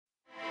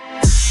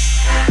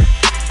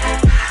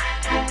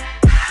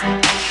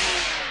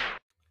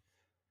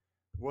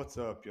What's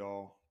up,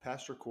 y'all?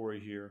 Pastor Corey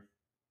here.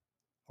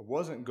 I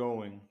wasn't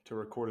going to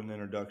record an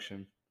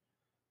introduction,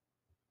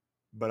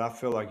 but I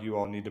feel like you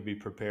all need to be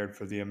prepared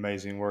for the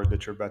amazing word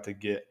that you're about to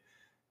get.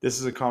 This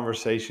is a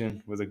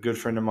conversation with a good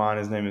friend of mine.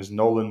 His name is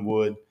Nolan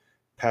Wood,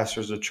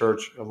 pastors a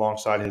church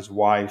alongside his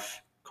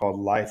wife called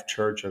Life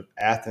Church of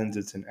Athens.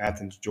 It's in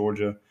Athens,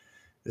 Georgia.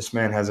 This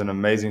man has an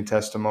amazing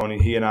testimony.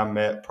 He and I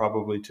met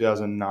probably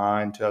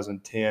 2009,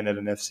 2010 at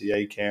an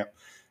FCA camp.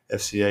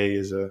 FCA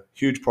is a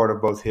huge part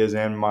of both his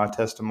and my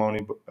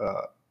testimony,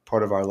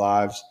 part of our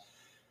lives.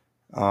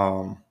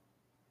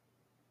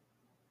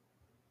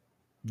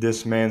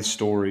 This man's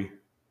story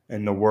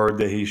and the word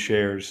that he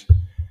shares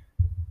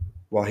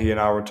while he and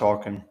I were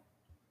talking,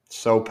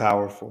 so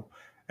powerful.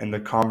 And the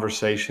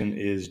conversation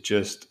is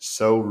just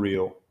so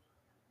real.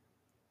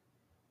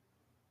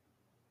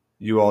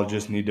 You all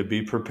just need to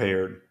be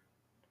prepared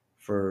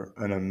for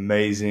an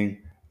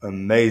amazing,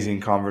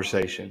 amazing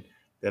conversation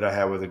that I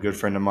had with a good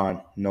friend of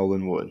mine,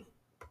 Nolan Wood.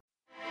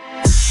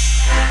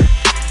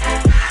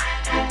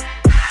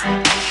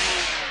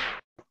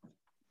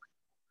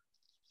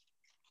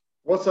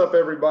 What's up,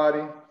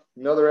 everybody?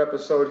 Another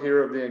episode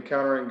here of the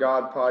Encountering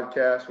God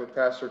podcast with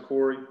Pastor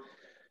Corey.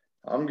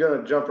 I'm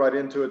going to jump right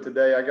into it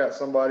today. I got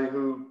somebody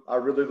who I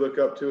really look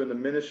up to in the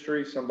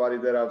ministry, somebody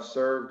that I've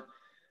served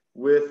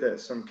with at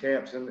some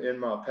camps in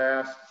my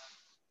past.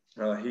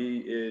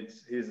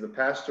 He's the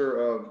pastor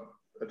of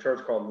a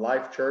church called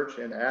Life Church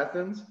in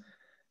Athens.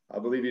 I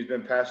believe he's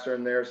been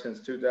pastoring there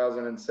since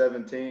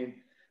 2017.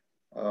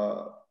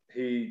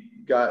 He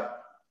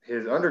got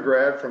his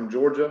undergrad from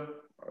Georgia,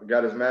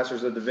 got his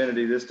master's of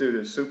divinity. This dude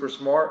is super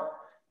smart.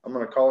 I'm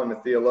going to call him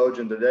a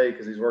theologian today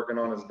because he's working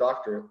on his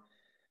doctorate.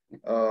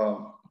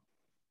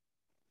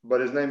 But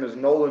his name is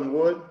Nolan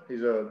Wood.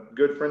 He's a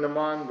good friend of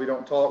mine. We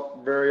don't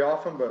talk very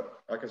often,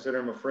 but I consider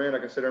him a friend. I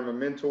consider him a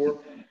mentor.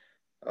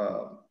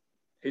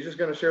 He's just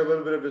going to share a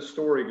little bit of his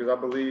story because I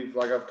believe,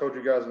 like I've told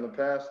you guys in the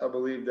past, I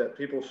believe that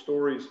people's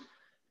stories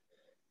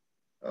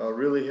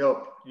really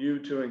help you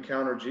to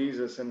encounter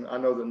Jesus. And I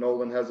know that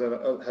Nolan has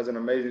an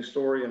amazing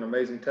story, an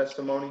amazing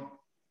testimony,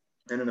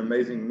 and an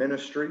amazing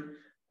ministry.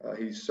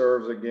 He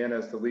serves again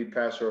as the lead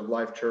pastor of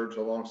Life Church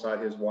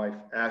alongside his wife,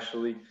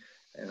 Ashley,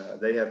 and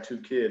they have 2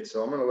 kids.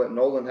 So I'm going to let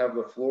Nolan have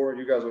the floor.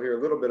 You guys will hear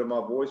a little bit of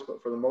my voice,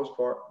 but for the most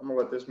part, I'm going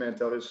to let this man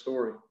tell his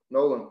story.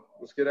 Nolan,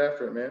 let's get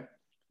after it, man.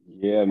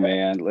 Yeah,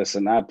 man.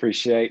 Listen, I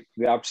appreciate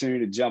the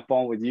opportunity to jump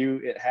on with you.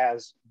 It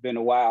has been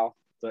a while,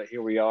 but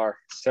here we are,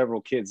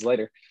 several kids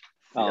later.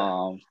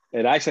 Yeah.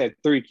 It actually had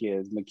 3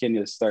 kids.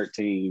 McKenna's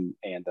 13,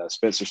 and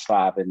Spencer's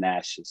 5, and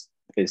Nash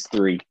is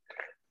 3.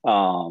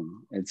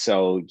 And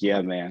so,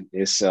 yeah, man,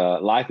 it's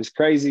life is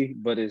crazy,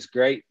 but it's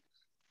great.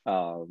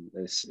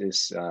 It's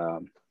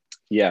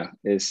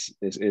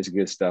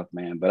good stuff,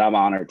 man. But I'm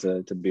honored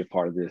to be a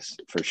part of this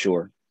for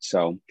sure.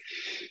 So,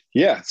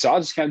 yeah. So I'll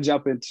just kind of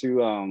jump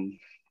into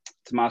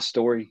to my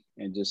story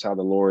and just how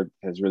the Lord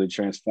has really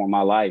transformed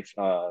my life.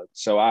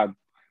 So I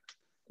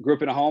grew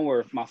up in a home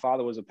where my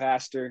father was a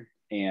pastor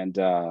and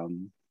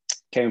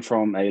came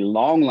from a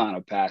long line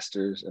of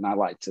pastors. And I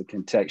like to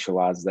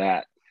contextualize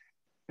that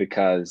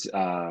because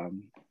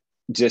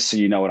just so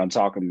you know what I'm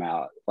talking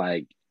about,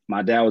 like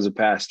my dad was a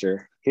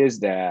pastor, his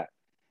dad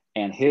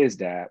and his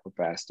dad were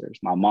pastors,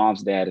 my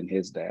mom's dad and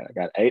his dad. I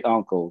got 8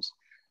 uncles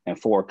and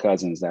 4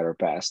 cousins that are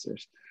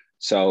pastors.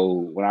 So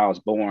when I was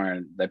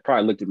born, they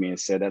probably looked at me and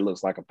said, that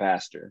looks like a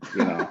pastor,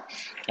 you know?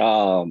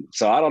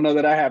 So I don't know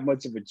that I had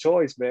much of a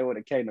choice, man, when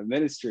it came to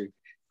ministry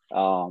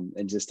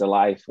and just a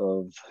life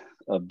of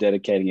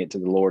dedicating it to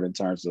the Lord in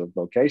terms of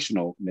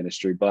vocational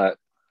ministry. But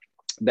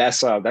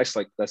that's a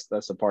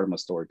part of my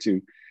story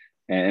too.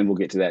 And we'll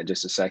get to that in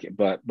just a second.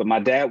 But my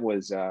dad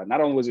was, not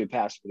only was he a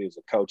pastor, but he was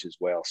a coach as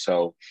well.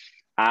 So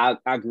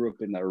I grew up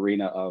in the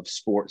arena of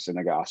sports and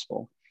the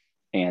gospel.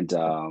 And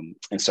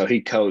so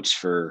he coached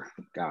for,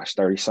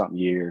 30 something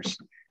years,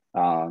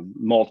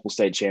 multiple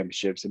state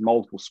championships in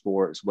multiple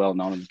sports, well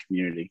known in the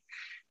community.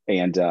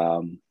 And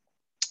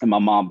my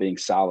mom being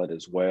solid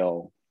as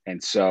well.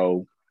 And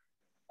so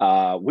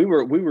we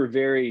were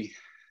very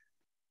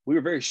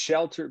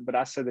sheltered, but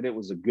I said that it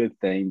was a good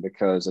thing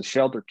because a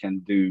shelter can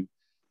do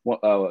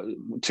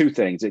 2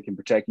 things. It can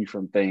protect you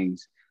from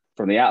things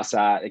from the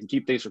outside. It can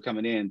keep things from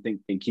coming in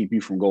and keep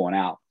you from going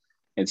out.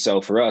 And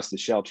so for us, the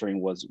sheltering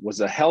was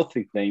a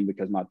healthy thing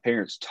because my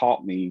parents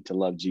taught me to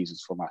love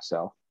Jesus for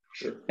myself.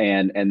 Sure.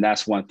 And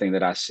that's one thing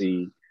that I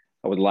see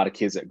with a lot of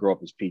kids that grow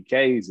up as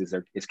PKs is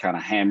it's kind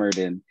of hammered.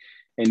 And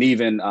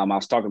even I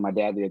was talking to my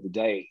dad the other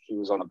day. He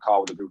was on a call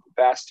with a group of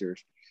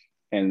pastors,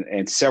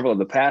 and several of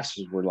the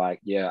pastors were like,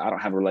 yeah, I don't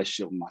have a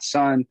relationship with my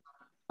son.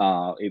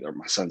 Either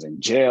my son's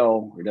in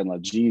jail or he doesn't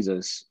love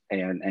Jesus.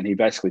 And he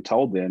basically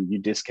told them, you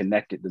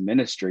disconnected the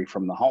ministry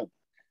from the home.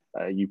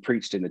 You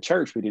preached in the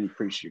church, but didn't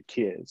preach to your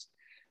kids.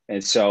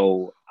 And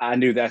so I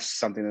knew that's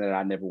something that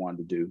I never wanted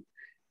to do.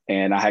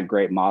 And I had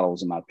great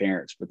models in my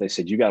parents, but they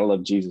said, you got to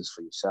love Jesus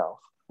for yourself.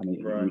 I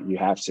mean, right. you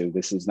have to.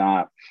 This is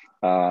not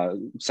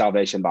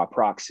salvation by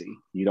proxy.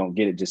 You don't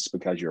get it just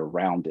because you're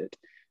around it.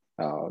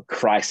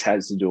 Christ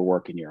has to do a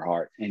work in your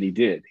heart. And he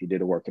did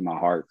a work in my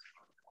heart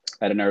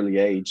at an early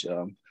age,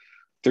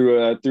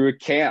 through a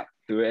camp,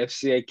 through an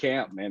FCA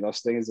camp. Man,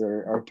 those things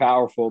are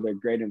powerful. They're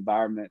great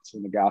environments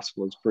when the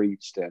gospel is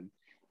preached. And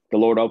the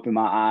Lord opened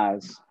my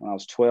eyes when I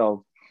was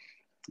 12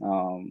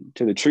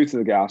 to the truth of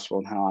the gospel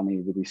and how I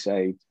needed to be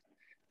saved.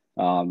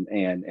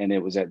 And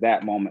it was at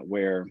that moment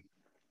where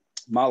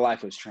my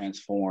life was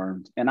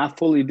transformed, and I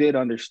fully did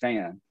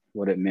understand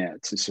what it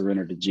meant to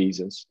surrender to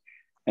Jesus.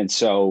 And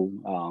so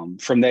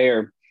from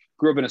there,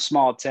 grew up in a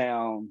small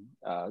town,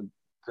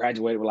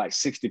 graduated with like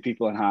 60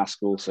 people in high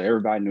school. So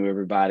everybody knew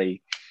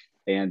everybody.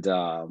 And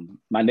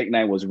my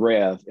nickname was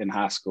Rev in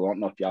high school. I don't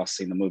know if y'all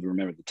seen the movie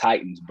Remember the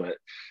Titans, but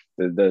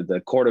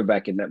the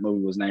quarterback in that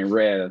movie was named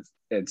Rev.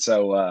 And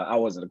so I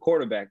wasn't a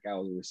quarterback. I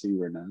was a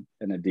receiver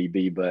and a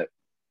DB. But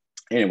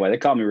anyway, they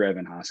called me Rev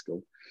in high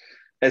school.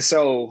 And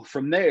so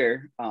from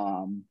there,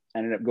 I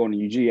ended up going to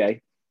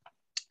UGA,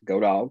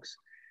 go Dogs.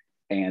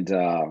 And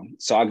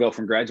so I go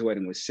from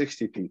graduating with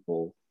 60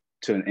 people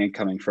to an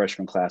incoming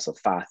freshman class of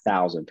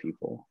 5,000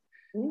 people.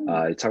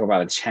 Talk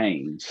about a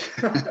change,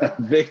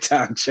 big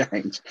time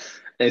change.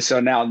 And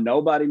so now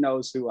nobody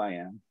knows who I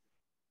am.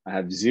 I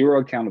have zero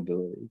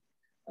accountability.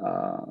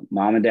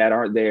 Mom and dad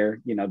aren't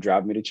there,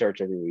 drive me to church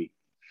every week.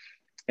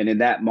 And in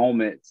that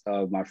moment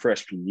of my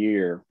freshman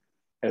year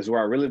is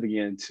where I really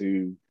began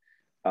to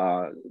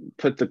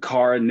put the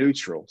car in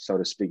neutral, so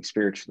to speak,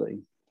 spiritually.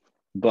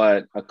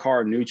 But a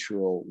car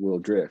neutral will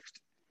drift.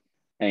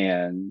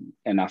 And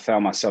I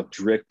found myself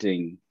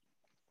drifting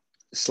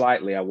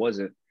slightly. I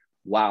wasn't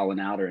wilding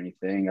out or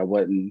anything. I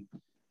wasn't,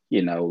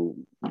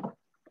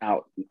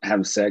 out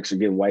having sex or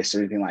getting wasted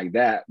or anything like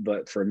that.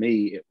 But for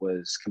me, it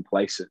was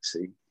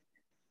complacency.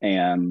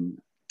 And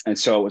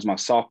so it was my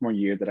sophomore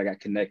year that I got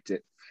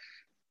connected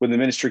with a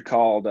ministry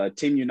called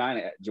Team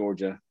United at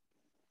Georgia.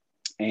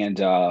 And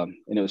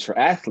it was for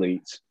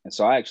athletes. And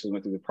so I actually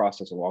went through the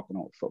process of walking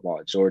on football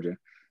at Georgia,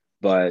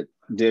 but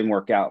didn't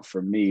work out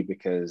for me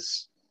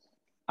because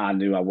I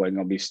knew I wasn't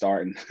going to be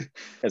starting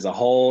as a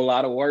whole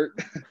lot of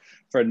work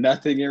for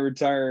nothing in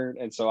return.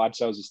 And so I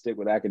chose to stick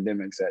with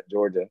academics at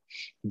Georgia.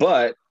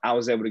 But I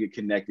was able to get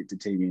connected to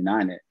Team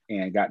United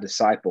and got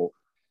discipled,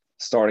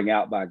 starting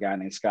out by a guy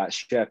named Scott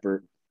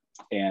Shepard.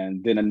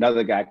 And then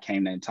another guy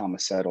came named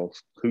Thomas Settle,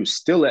 who's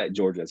still at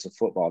Georgia as a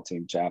football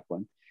team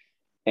chaplain.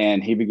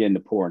 And he began to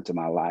pour into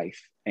my life.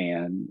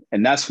 And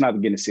that's when I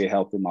began to see a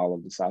healthy model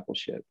of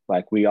discipleship.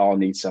 Like, we all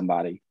need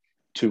somebody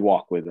to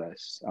walk with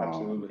us.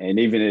 And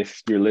even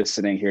if you're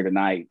listening here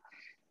tonight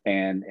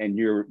and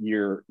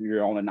you're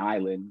on an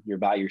island, you're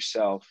by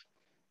yourself,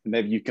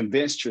 maybe you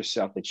convinced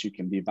yourself that you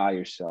can be by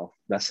yourself.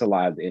 That's the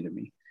lie of the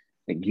enemy.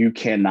 Like, you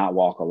cannot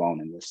walk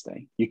alone in this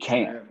thing. You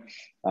can't.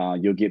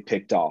 You'll get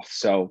picked off.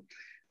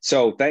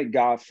 So thank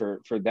God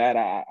for that.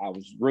 I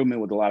was rooming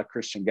with a lot of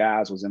Christian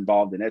guys, was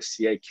involved in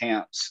FCA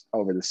camps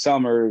over the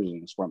summers,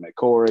 and where I met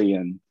Corey,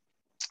 and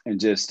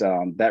just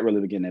that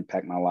really began to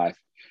impact my life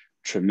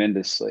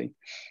tremendously.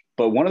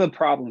 But one of the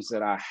problems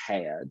that I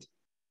had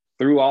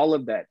through all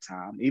of that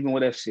time, even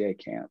with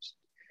FCA camps,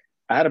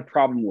 I had a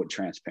problem with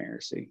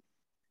transparency.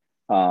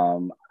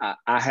 I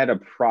had a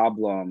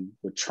problem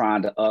with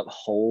trying to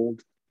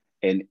uphold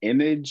an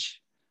image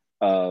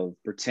of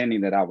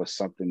pretending that I was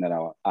something that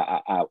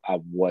I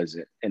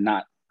wasn't, and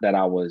not that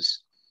I was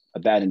a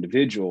bad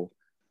individual,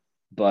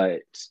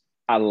 but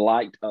I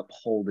liked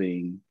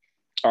upholding,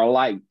 or I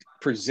liked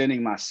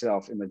presenting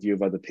myself in the view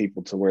of other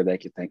people to where they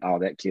could think, oh,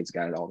 that kid's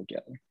got it all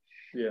together.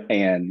 Yeah.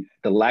 And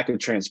the lack of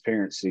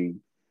transparency,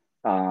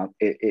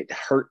 it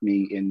hurt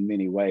me in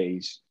many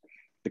ways,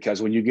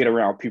 because when you get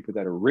around people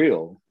that are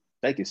real,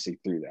 they can see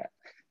through that.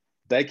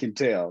 They can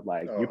tell,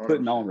 like, you're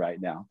putting on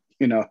right now,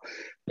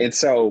 And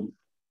so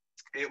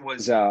it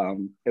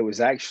was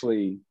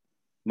actually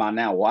my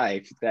now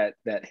wife that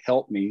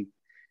helped me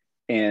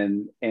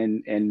in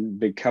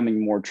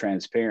becoming more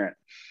transparent.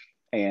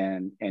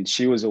 And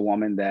she was a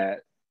woman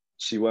that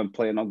she wasn't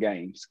playing no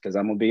games, because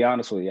I'm gonna be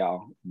honest with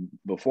y'all,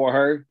 before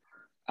her,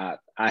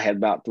 I had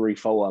about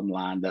 3-4 of them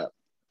lined up,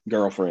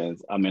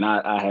 girlfriends. I mean,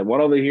 I had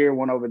one over here,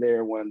 one over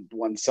there,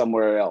 one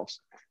somewhere else.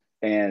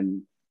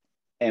 And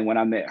when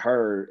I met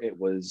her,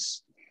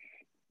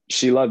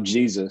 she loved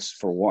Jesus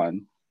for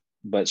one,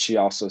 but she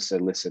also said,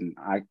 listen,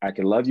 I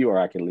can love you or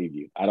I can leave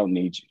you. I don't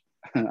need you.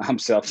 I'm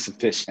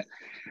self-sufficient.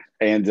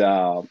 And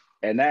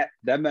that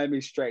made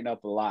me straighten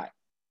up a lot.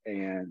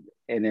 And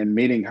then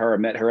meeting her, I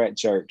met her at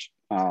church.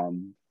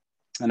 And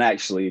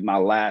actually my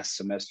last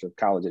semester of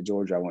college at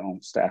Georgia, I went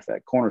on staff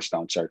at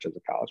Cornerstone Church as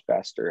a college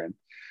pastor.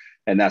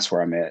 And that's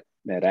where I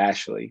met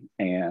Ashley.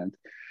 And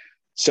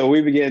so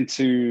we began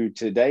to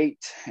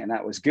date, and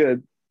that was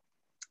good.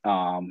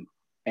 And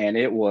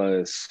it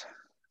was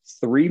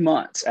 3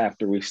 months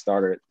after we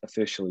started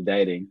officially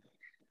dating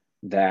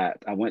that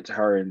I went to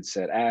her and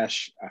said,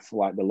 Ash, I feel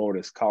like the Lord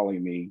is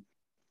calling me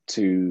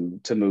to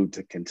move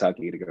to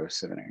Kentucky to go to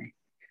seminary.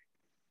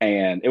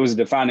 And it was a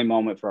defining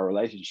moment for our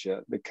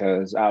relationship,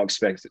 because I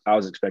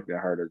was expecting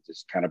her to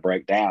just kind of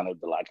break down and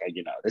be like, hey,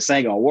 this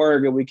ain't gonna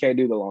work, and we can't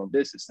do the long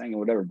distance thing or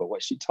whatever. But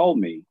what she told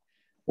me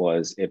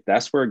was, if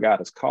that's where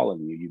God is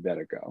calling you, you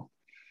better go.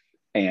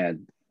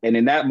 And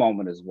in that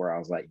moment is where I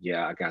was like,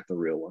 yeah, I got the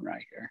real one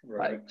right here.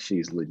 Right. Like,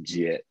 she's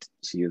legit.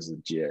 She is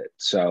legit.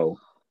 So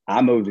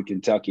I moved to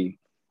Kentucky,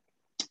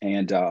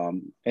 and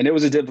it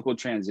was a difficult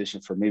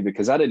transition for me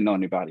because I didn't know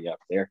anybody up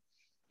there.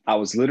 I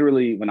was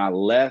literally, when I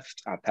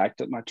left, I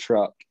packed up my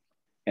truck,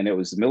 and it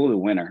was the middle of the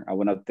winter. I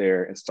went up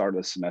there and started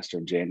the semester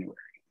in January.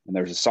 And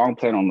there was a song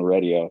playing on the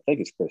radio. I think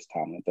it's Chris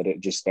Tomlin, but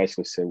it just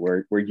basically said,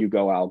 where you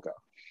go, I'll go.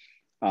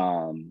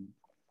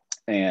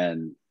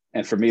 And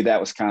for me, that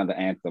was kind of the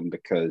anthem,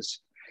 because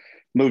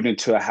moved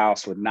into a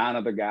house with 9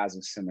 other guys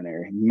in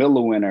seminary, middle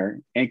of winter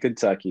in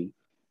Kentucky,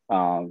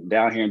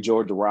 down here in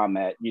Georgia where I'm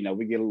at, we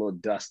get a little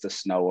dust of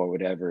snow or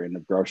whatever, and the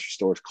grocery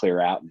stores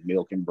clear out, and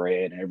milk and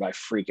bread, and everybody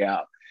freak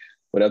out.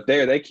 But up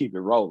there, they keep it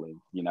rolling,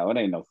 it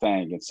ain't no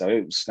thing. And so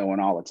it was snowing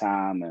all the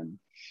time. And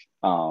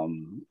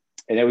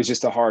it was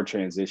just a hard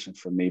transition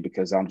for me,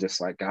 because I'm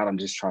just like, God, I'm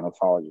just trying to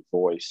follow your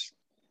voice.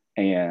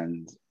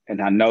 And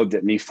I know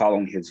that me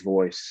following his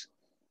voice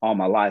all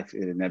my life,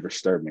 it had never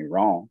stirred me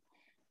wrong.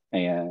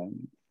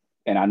 And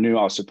I knew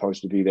I was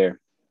supposed to be there.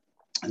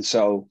 And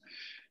so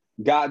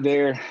got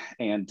there,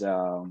 and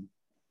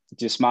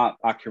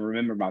I can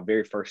remember my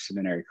very first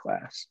seminary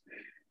class.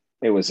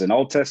 It was an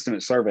Old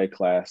Testament survey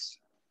class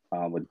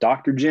with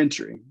Dr.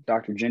 Gentry.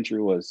 Dr.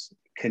 Gentry was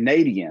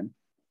Canadian,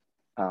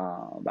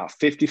 about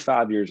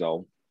 55 years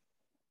old.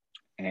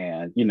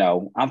 And,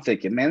 I'm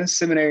thinking, man, this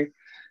seminary,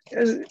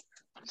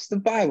 it's the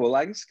Bible.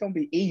 Like, it's going to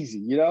be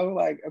easy,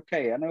 like,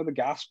 okay, I know the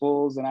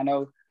Gospels, and I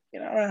know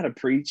how to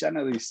preach. I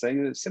know these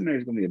things. The seminary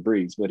is going to be a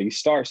breeze. But he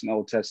starts in the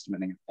Old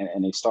Testament,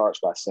 and he starts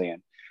by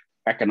saying,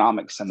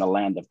 economics in the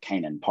land of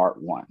Canaan,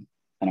 part 1.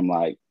 And I'm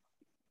like,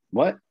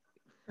 what?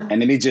 And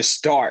then he just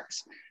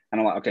starts. And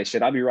I'm like, okay,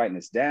 should I be writing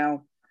this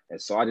down?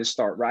 And so I just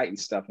start writing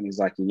stuff. And he's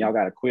like, y'all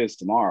got a quiz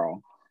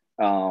tomorrow.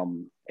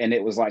 And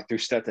it was like through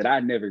stuff that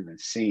I'd never even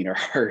seen or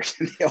heard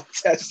in the Old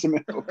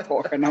Testament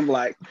before. And I'm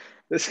like,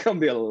 this is going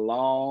to be a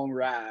long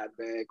ride,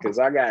 man, because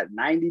I got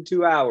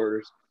 92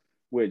 hours,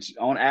 which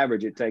on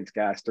average, it takes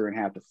guys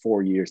 3.5 to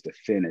 4 years to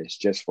finish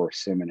just for a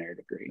seminary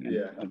degree.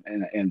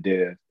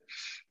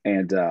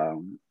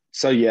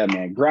 So, yeah,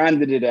 man,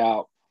 grinded it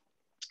out,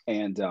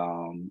 and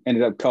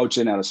ended up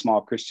coaching at a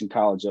small Christian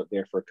college up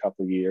there for a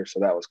couple of years.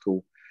 So that was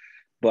cool.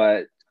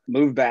 But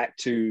moved back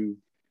to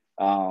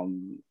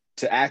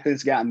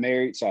Athens, got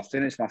married. So I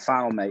finished my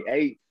final May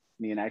 8th.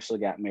 Me and Ashley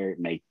got married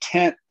May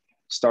 10th,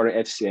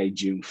 started FCA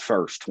June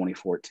 1st,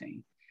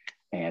 2014.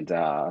 And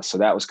so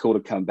that was cool to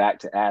come back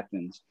to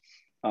Athens.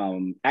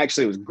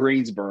 Actually, it was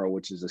Greensboro,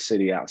 which is a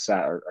city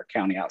outside or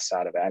county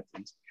outside of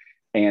Athens.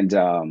 And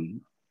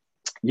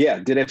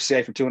did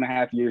FCA for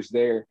 2.5 years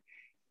there.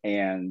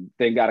 And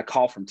then got a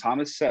call from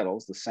Thomas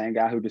Settles, the same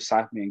guy who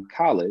discipled me in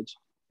college.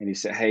 And he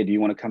said, hey, do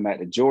you want to come back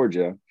to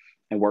Georgia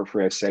and work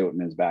for FCA with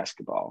men's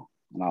basketball?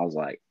 And I was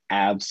like,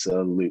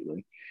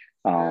 absolutely.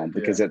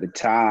 Because at the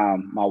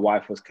time, my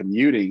wife was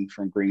commuting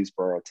from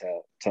Greensboro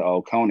to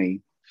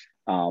Oconee,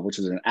 which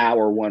was an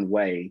hour one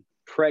way,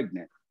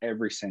 pregnant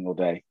every single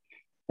day.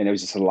 And it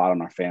was just a lot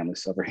on our family.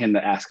 So for him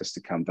to ask us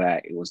to come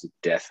back, it was a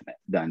definite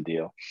done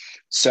deal.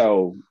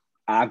 So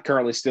I'm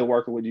currently still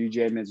working with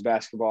UGA men's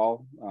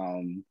basketball,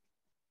 coming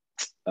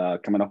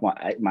off my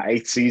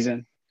 8th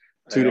season.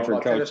 Two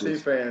different coaches.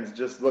 Tennessee fans,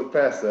 just look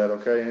past that,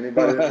 okay?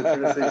 Anybody that's a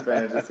Tennessee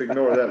fan, just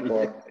ignore that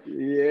part.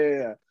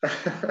 Yeah.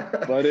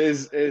 But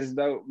it's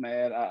dope,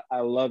 man. I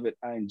love it.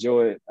 I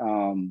enjoy it.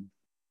 And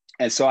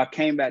so I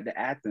came back to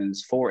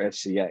Athens for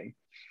FCA.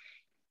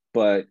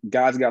 But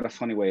God's got a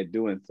funny way of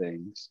doing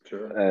things.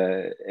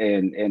 Sure.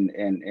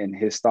 And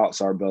his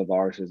thoughts are above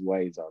ours, his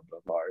ways are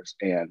above ours.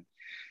 And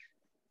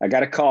I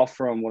got a call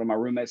from one of my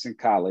roommates in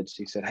college.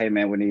 He said, hey,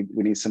 man, we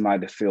need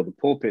somebody to fill the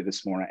pulpit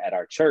this morning at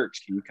our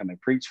church. Can you come and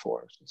preach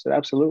for us? I said,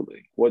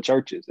 absolutely. What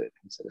church is it?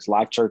 He said, it's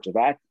Life Church of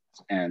Athens.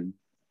 And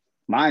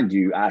mind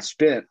you, I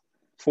spent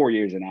 4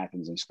 years in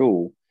Athens in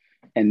school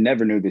and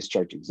never knew this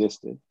church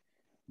existed.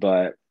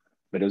 But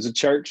it was a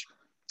church.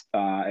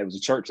 It was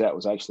a church that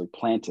was actually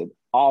planted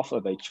off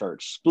of a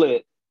church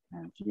split.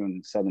 And if you're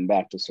in Southern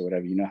Baptist or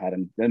whatever, you know how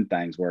them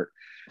things work.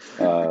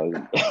 A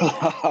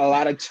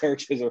lot of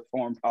churches are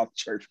formed off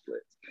church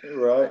splits.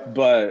 Right.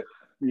 But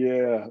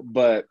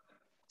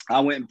I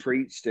went and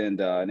preached, and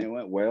it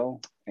went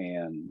well.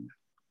 And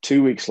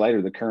 2 weeks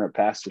later, the current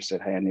pastor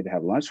said, hey, I need to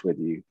have lunch with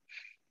you.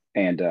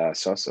 And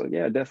so I said,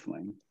 yeah,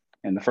 definitely.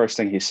 And the first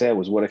thing he said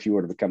was, what if you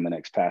were to become the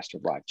next pastor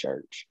of Life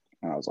Church?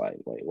 And I was like,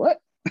 wait, what?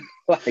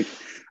 Like,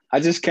 I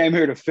just came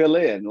here to fill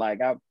in.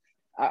 Like,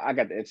 I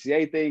got the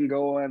FCA thing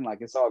going. Like,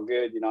 it's all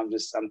good.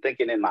 I'm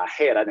thinking in my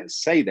head. I didn't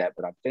say that,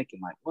 but I'm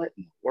thinking like, what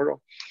in the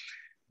world?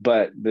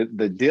 But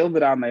the deal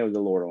that I made with the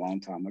Lord a long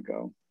time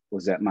ago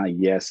was that my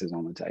yes is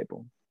on the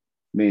table.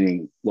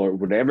 Meaning, Lord,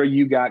 whatever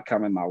you got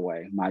coming my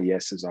way, my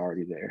yes is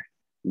already there.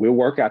 We'll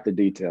work out the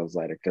details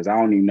later because I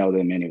don't even know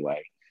them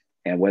anyway.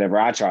 And whatever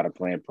I try to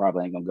plan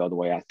probably ain't going to go the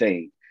way I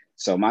think.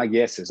 So my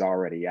yes is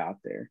already out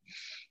there.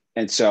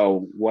 And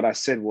so what I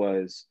said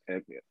was, I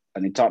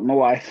need to talk to my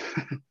wife.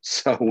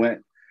 So I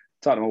went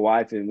talked to my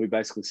wife, and we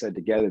basically said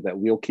together that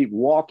we'll keep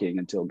walking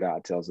until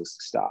God tells us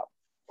to stop.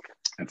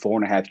 And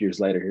 4.5 years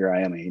later, here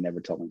I am, and he never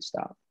told me to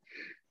stop.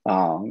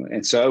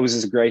 And so it was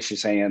his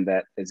gracious hand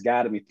that has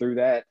guided me through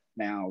that.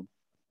 Now,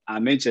 I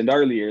mentioned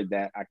earlier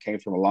that I came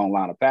from a long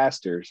line of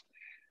pastors,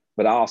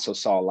 but I also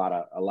saw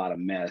a lot of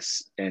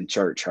mess and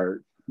church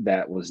hurt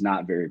that was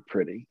not very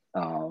pretty.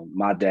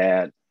 My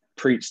dad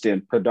preached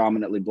in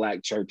predominantly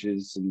Black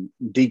churches and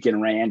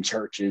deacon ran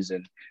churches,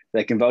 and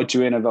they can vote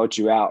you in and vote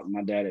you out.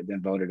 My dad had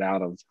been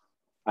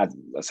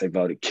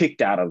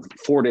kicked out of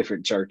 4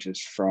 different churches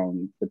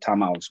from the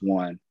time I was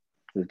 1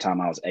 to the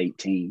time I was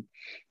 18.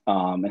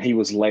 And he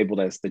was labeled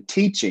as the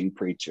teaching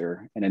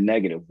preacher in a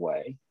negative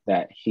way,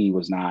 that he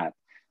was not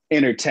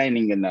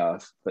entertaining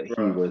enough, but he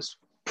was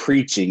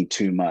preaching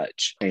too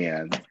much,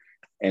 and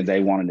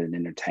they wanted an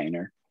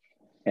entertainer.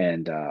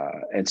 And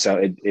so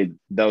it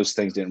those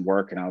things didn't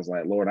work. And I was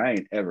like, Lord, I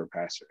ain't ever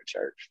pastored a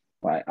church.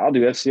 Like, I'll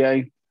do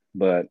FCA,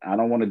 but I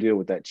don't want to deal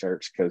with that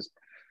church because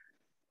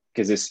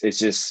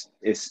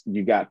it's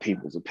you got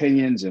people's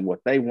opinions and what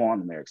they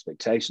want and their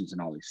expectations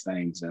and all these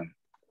things.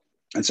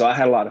 And so I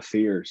had a lot of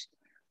fears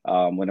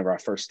whenever I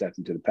first stepped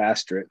into the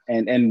pastorate.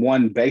 And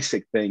one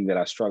basic thing that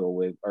I struggle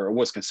with or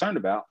was concerned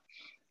about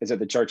is that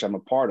the church I'm a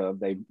part of,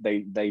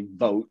 they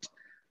vote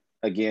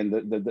again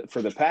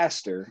for the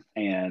pastor.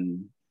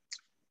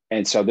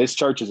 And so this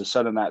church is a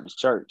Southern Baptist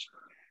church.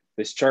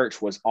 This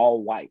church was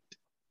all white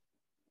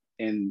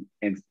in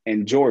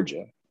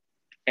Georgia.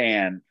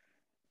 And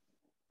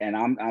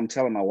I'm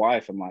telling my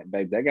wife, I'm like,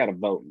 babe, they got to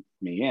vote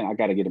me in. I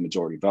got to get a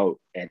majority vote.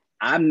 And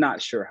I'm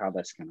not sure how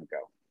that's going to go.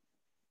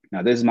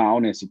 Now, this is my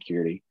own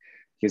insecurity,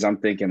 because I'm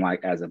thinking,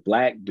 like, as a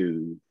Black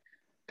dude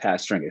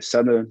pastoring a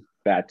Southern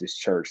Baptist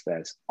church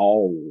that's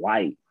all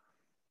white,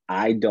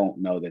 I don't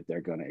know that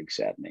they're going to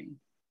accept me.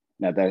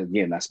 Now,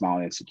 that's my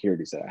own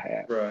insecurities that I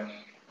have. Right.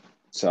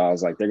 So I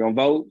was like, they're going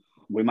to vote.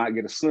 We might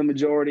get a slim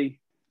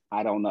majority.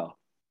 I don't know.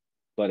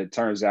 But it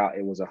turns out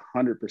it was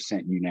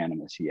 100%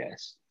 unanimous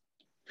yes.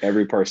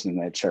 Every person in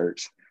that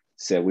church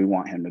said, we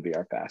want him to be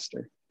our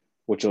pastor,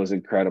 which was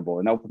incredible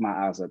and opened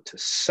my eyes up to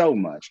so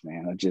much,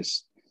 man.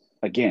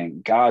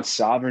 Again, God's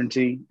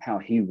sovereignty, how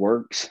he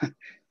works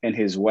in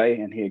his way,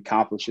 and he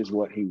accomplishes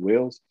what he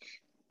wills.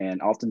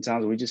 And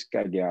oftentimes we just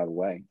got to get out of the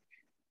way.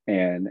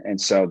 And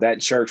so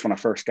that church, when I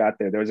first got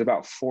there was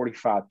about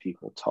 45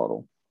 people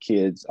total,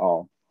 kids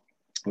all.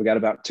 We got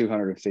about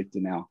 250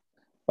 now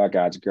by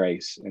God's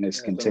grace, and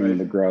it's continuing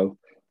to grow.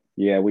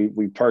 Yeah,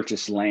 we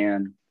purchased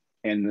land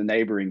in the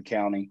neighboring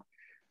county.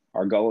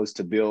 Our goal is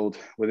to build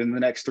within the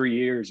next 3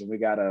 years, and we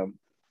got a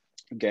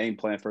game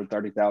plan for a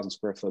 30,000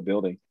 square foot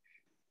building.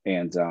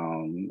 And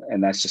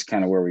that's just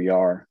kind of where we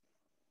are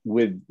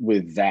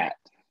with that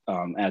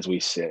as we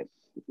sit.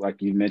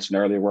 Like you mentioned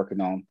earlier,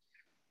 working on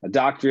a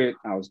doctorate.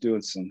 I was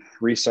doing some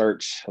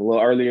research a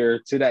little earlier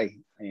today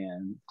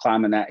and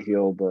climbing that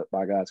hill, but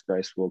by God's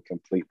grace, we'll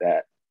complete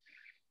that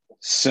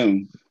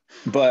soon.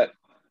 But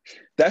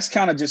that's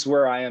kind of just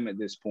where I am at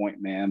this point,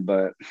 man.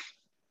 But,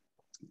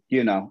 I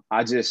don't know.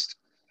 I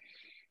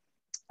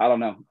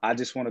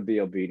just want to be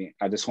obedient.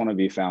 I just want to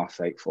be found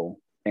faithful.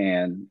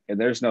 And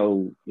there's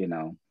no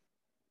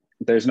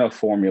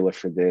formula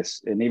for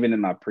this. And even in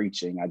my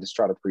preaching, I just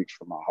try to preach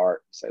from my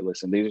heart and say,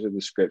 listen, these are the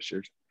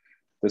scriptures.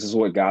 This is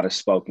what God has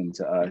spoken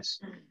to us.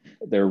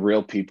 There are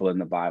real people in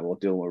the Bible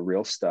dealing with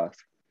real stuff.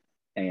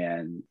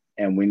 And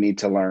we need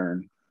to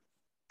learn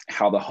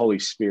how the Holy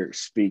Spirit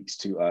speaks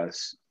to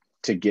us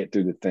to get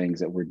through the things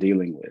that we're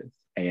dealing with.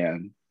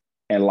 And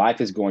life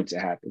is going to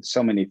happen,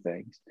 so many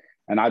things.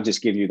 And I'll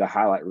just give you the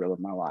highlight reel of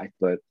my life.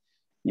 But,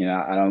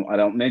 I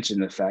don't mention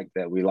the fact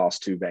that we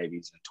lost 2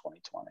 babies in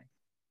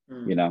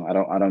 2020.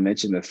 I don't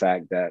mention the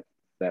fact that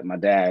my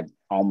dad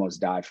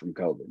almost died from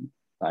COVID.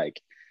 Like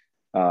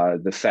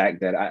the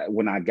fact that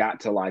when I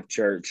got to Life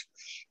Church,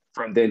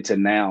 from then to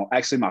now,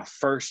 actually my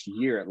first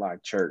year at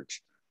Life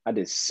Church, I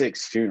did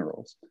 6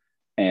 funerals.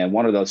 And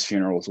one of those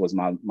funerals was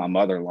my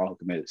mother-in-law who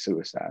committed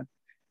suicide.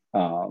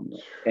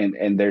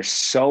 And there's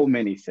so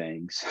many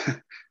things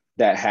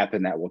that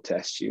happen that will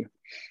test you.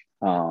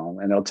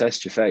 And they'll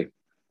test your faith.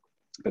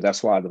 But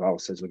that's why the Bible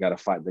says we got to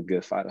fight the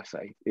good fight of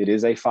faith. It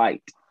is a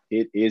fight.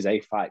 It is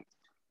a fight,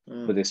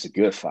 but it's a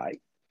good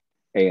fight.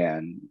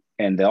 And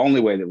the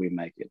only way that we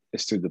make it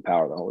is through the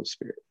power of the Holy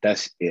Spirit.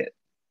 That's it.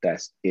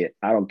 That's it.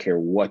 I don't care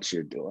what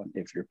you're doing.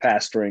 If you're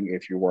pastoring,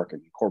 if you're working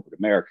in corporate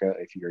America,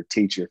 if you're a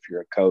teacher, if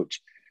you're a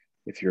coach,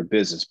 if you're a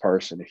business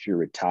person, if you're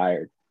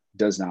retired,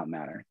 does not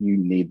matter. You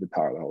need the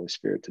power of the Holy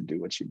Spirit to do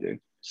what you do.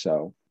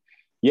 So,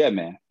 yeah,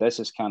 man, that's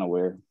just kind of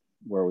where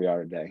we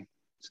are today.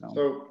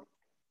 So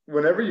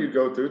whenever you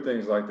go through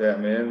things like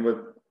that, man, with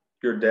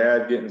your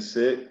dad getting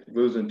sick,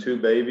 losing 2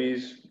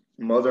 babies,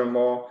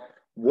 mother-in-law,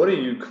 what do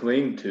you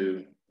cling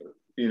to?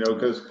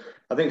 Because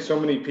I think so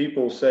many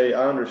people say,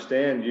 I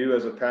understand you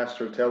as a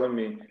pastor telling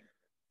me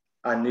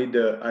I need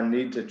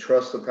to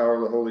trust the power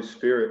of the Holy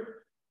Spirit.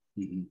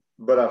 Mm-hmm.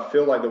 But I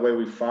feel like the way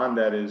we find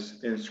that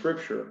is in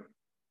scripture.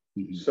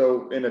 Mm-hmm.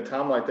 So in a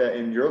time like that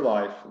in your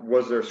life,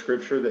 was there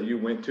scripture that you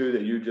went to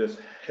that you just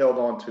held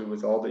on to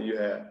with all that you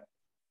had?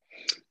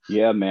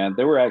 Yeah, man.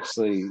 There were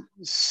actually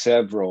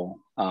several.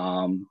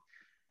 And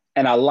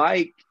I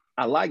like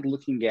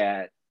looking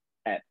at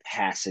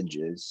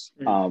passages.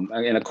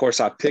 And of course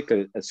I pick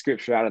a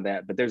scripture out of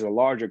that, but there's a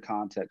larger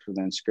context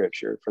within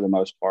scripture for the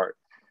most part.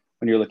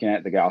 When you're looking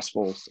at the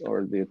gospels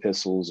or the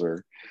epistles,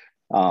 or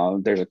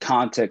there's a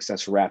context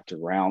that's wrapped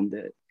around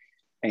it.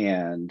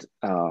 And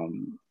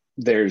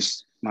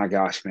there's, my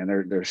gosh,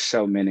 man, there's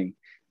so many.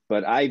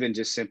 But I even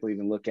just simply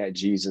even look at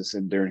Jesus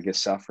and during his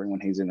suffering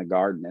when he's in the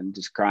garden and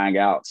just crying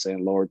out,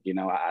 saying, Lord,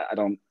 I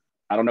don't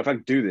know if I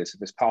can do this.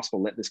 If it's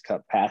possible, let this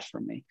cup pass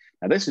from me.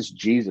 Now, this is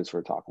Jesus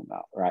we're talking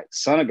about, right?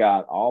 Son of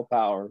God, all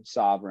power,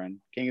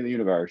 sovereign, king of the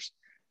universe,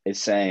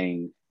 is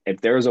saying, if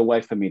there's a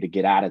way for me to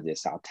get out of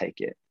this, I'll take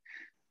it.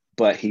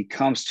 But he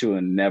comes to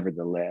a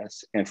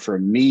nevertheless. And for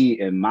me,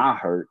 in my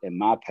hurt and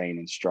my pain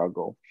and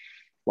struggle,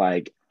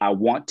 like, I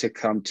want to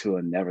come to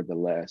a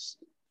nevertheless,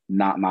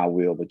 not my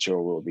will, but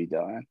your will be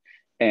done.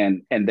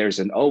 And there's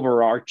an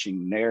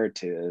overarching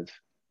narrative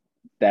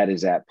that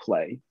is at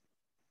play.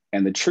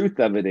 And the truth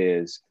of it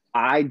is,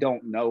 I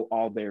don't know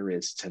all there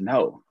is to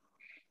know.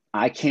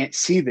 I can't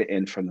see the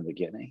end from the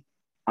beginning.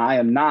 I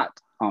am not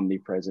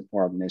omnipresent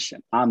or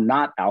omniscient. I'm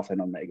not Alpha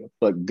and Omega,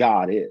 but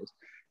God is.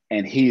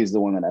 And he is the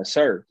one that I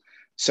serve.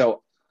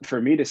 So for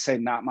me to say,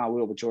 not my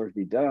will, but yours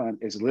be done,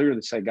 is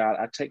literally to say, God,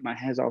 I take my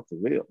hands off the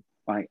wheel.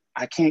 Like,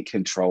 I can't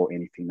control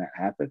anything that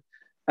happened.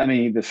 I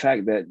mean, the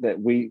fact that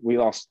we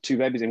lost 2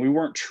 babies and we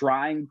weren't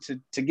trying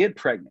to get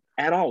pregnant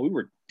at all. We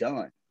were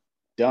done.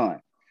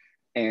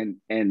 And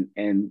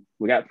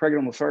we got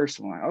pregnant on the first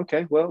one. Like,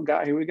 okay, well,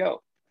 God, here we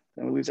go.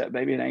 Then we lose that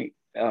baby in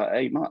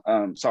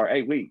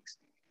 8 weeks.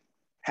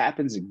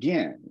 Happens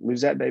again.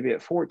 Lose that baby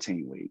at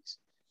 14 weeks.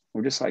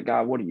 We're just like,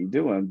 God, what are you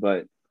doing?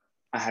 But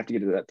I have to get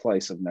to that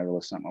place of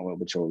nevertheless, not my will,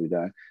 but your will be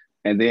done.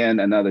 And then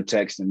another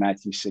text in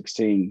Matthew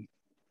 16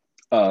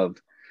 of,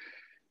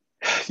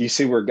 you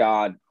see where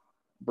God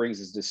brings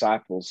his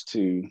disciples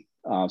to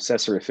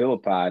Caesarea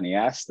Philippi, and he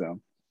asks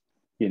them,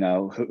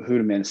 who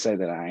do men say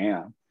that I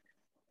am?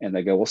 And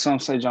they go, well, some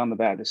say John the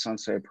Baptist, some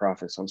say a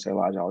prophet, some say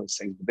Elijah, all these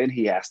things. But then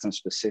he asked them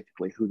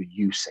specifically, who do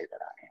you say that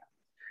I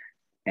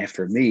am? And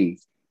for me,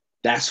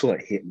 that's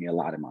what hit me a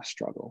lot in my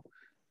struggle,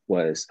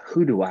 was,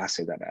 who do I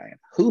say that I am?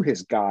 Who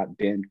has God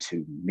been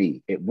to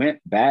me? It went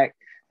back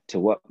to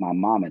what my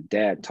mom and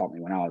dad taught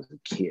me when I was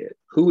a kid.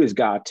 Who is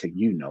God to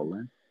you,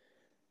 Nolan?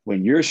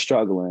 When you're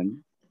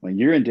struggling, when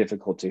you're in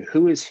difficulty,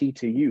 who is he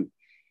to you?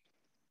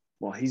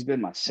 Well, he's been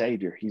my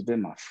savior. He's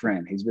been my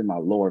friend. He's been my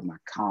Lord, my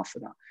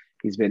confidant.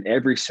 He's been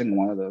every single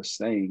one of those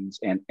things.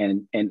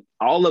 And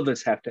all of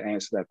us have to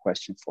answer that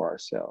question for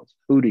ourselves.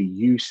 Who do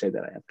you say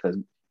that I am? Because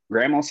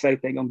grandma's faith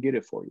ain't going to get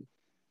it for you.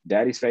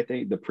 Daddy's faith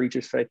the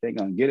preacher's faith ain't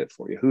going to get it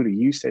for you. Who do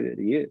you say that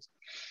he is?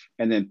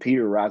 And then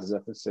Peter rises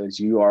up and says,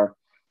 you are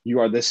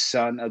the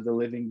Son of the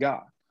living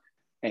God.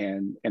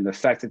 And the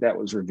fact that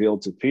was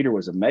revealed to Peter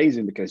was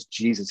amazing, because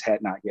Jesus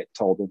had not yet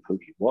told him who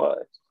he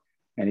was.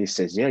 And he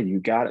says, yeah, you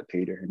got it,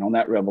 Peter. And on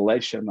that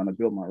revelation, I'm going to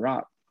build my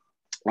rock.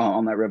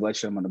 On that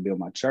revelation, I'm going to build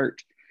my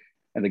church,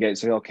 and the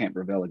gates of hell can't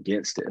prevail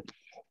against it.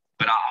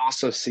 But I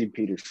also see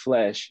Peter's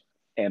flesh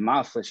and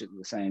my flesh at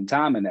the same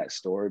time in that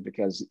story,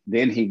 because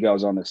then he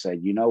goes on to say,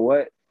 you know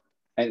what?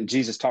 And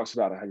Jesus talks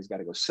about how he's got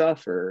to go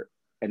suffer.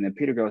 And then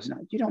Peter goes, no,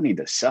 you don't need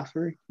to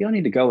suffer. You don't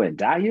need to go and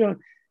die.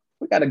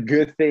 We got a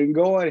good thing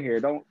going here.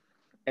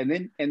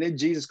 And then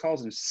Jesus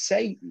calls him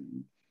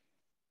Satan.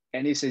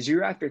 And he says,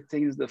 you're after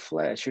things of the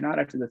flesh. You're not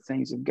after the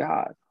things of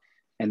God.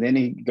 And then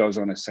he goes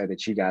on to say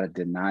that you got to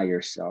deny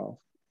yourself,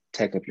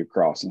 take up your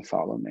cross and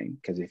follow me.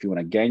 Because if you want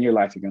to gain your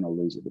life, you're going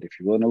to lose it. But if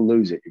you're willing to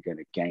lose it, you're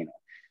going to gain it.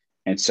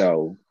 And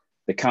so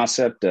the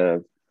concept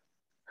of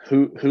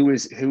who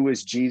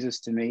is Jesus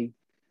to me,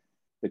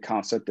 the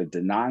concept of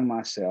denying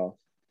myself,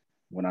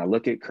 when I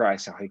look at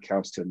Christ, how he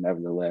comes to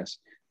nevertheless,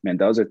 man,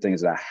 those are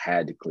things that I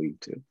had to cleave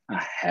to.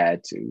 I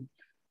had to.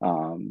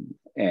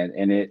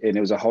 And it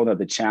was a whole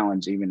other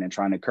challenge, even in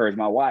trying to encourage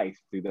my wife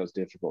through those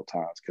difficult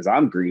times, because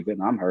I'm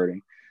grieving, I'm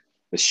hurting,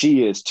 but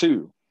she is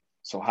too.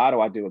 So how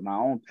do I deal with my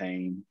own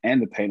pain and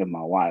the pain of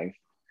my wife?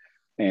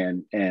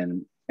 And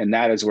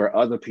that is where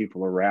other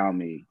people around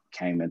me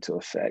came into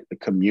effect, the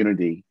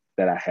community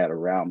that I had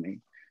around me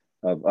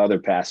of other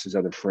pastors,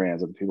 other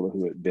friends, other people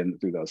who had been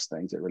through those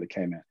things that really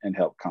came in and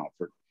helped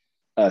comfort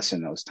us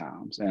in those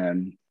times.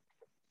 And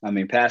I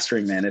mean,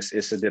 pastoring, man,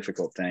 it's a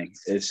difficult thing.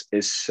 It's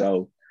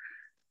so,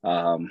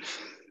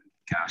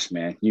 gosh,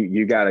 man,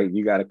 you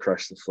gotta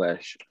crush the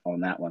flesh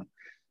on that one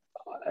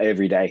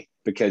every day,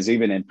 because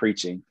even in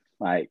preaching,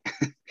 like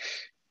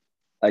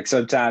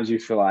sometimes you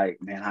feel like,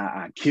 man,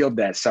 I killed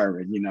that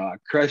sermon, I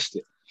crushed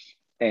it,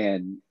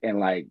 and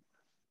like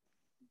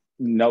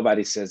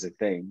nobody says a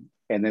thing.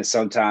 And then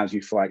sometimes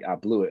you feel like I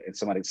blew it, and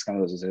somebody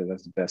comes and says,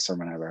 that's the best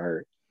sermon I ever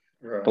heard.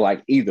 Right. But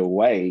like either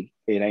way,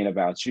 it ain't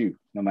about you,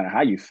 no matter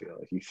how you feel.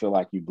 If you feel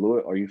like you blew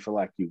it or you feel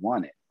like you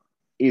won it,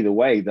 either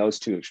way, those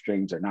two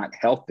extremes are not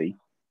healthy,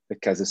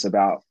 because it's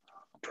about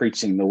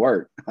preaching the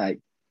word.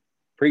 Like,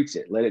 preach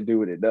it, let it do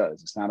what it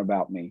does. It's not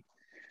about me.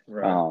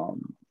 Right.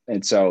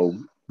 And so,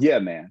 yeah,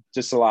 man,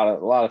 just a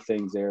lot of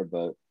things there.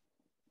 But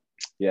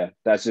yeah,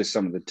 that's just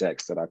some of the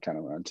texts that I kind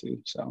of run to.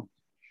 So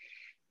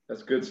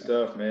that's good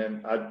stuff,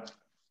 man.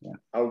 yeah.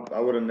 I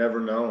would have never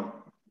known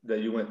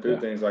that you went through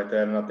Yeah. things like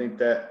that. And I think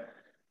that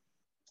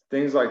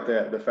things like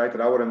that, the fact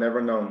that I would have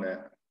never known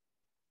that,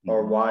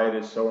 or why it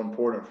is so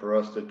important for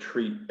us to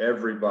treat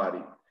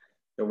everybody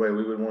the way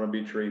we would want to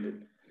be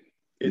treated.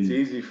 It's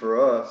easy for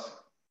us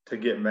to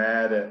get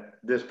mad at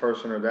this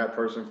person or that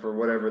person for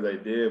whatever they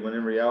did, when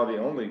in reality,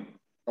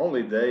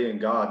 only they and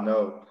God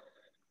know.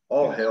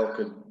 All hell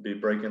could be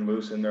breaking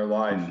loose in their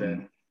life,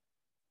 and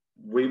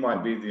we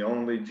might be the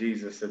only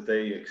Jesus that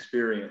they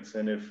experience.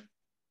 And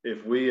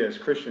if we as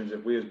Christians,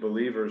 if we as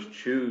believers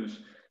choose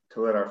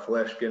to let our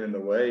flesh get in the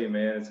way,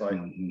 man, it's like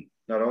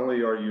not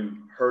only are you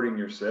hurting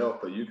yourself,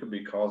 but you could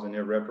be causing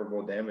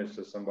irreparable damage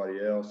to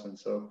somebody else. And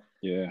so,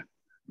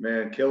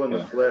 man, killing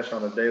the flesh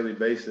on a daily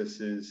basis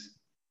is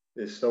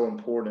so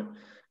important.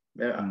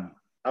 Man,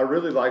 I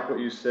really like what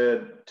you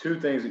said. Two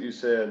things that you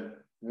said.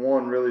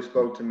 One really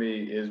spoke to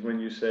me is when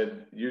you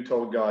said you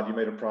told God, you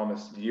made a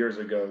promise years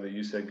ago that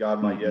you said,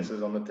 God, my yes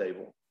is on the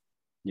table.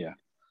 Yeah.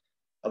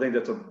 I think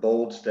that's a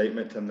bold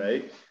statement to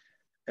make.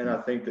 And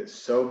I think that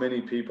so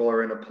many people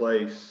are in a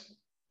place,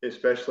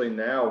 especially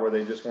now, where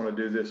they just want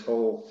to do this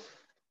whole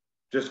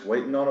just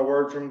waiting on a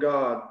word from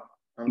God.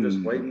 I'm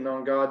just waiting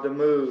on God to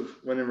move,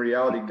 when in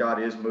reality, God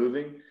is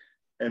moving.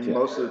 And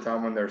most of the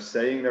time when they're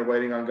saying they're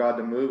waiting on God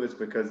to move, it's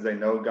because they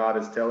know God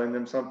is telling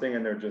them something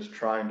and they're just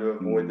trying to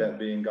avoid that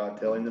being God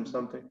telling them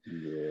something.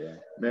 Yeah.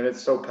 Man,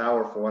 it's so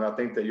powerful. And I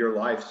think that your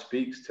life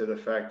speaks to the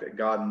fact that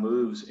God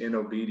moves in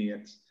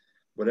obedience.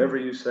 Whatever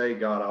you say,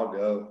 God, I'll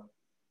go.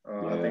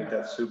 I think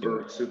that's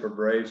super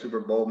brave,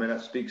 super bold. Man,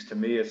 that speaks to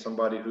me as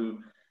somebody who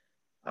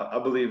I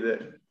believe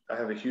that I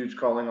have a huge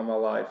calling on my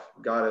life.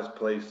 God has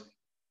placed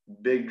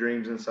big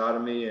dreams inside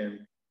of me.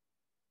 And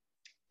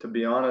to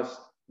be honest,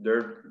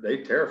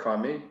 they terrify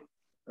me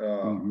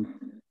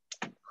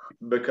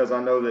because I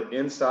know that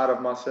inside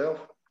of myself,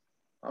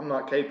 I'm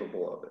not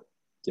capable of it.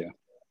 Yeah.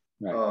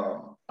 Right.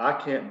 I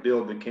can't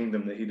build the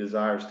kingdom that he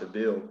desires to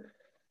build,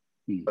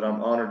 but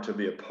I'm honored to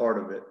be a part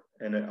of it.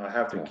 And I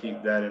have to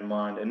keep that in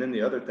mind. And then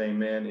the other thing,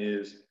 man,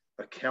 is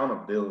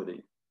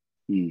accountability.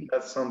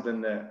 That's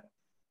something that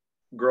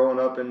growing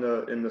up in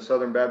the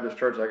Southern Baptist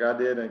Church like I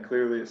did, and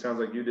clearly it sounds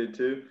like you did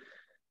too,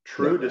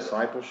 true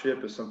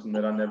discipleship is something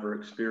that I never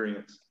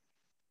experienced.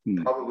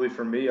 Probably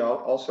for me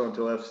also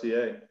until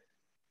FCA.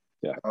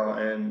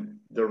 And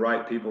the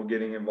right people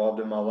getting involved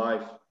in my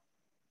life.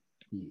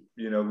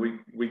 You know,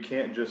 we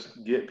can't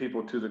just get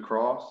people to the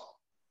cross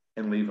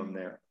and leave them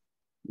there.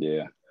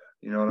 Yeah.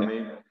 You know what I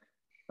mean?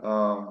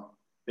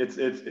 It's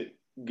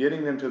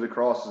getting them to the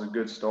cross is a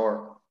good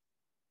start,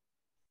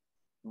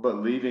 but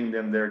leaving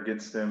them there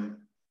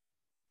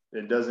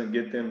it doesn't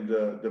get them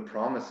the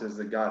promises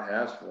that God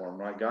has for them,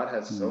 right? God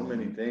has so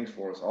many things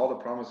for us. All the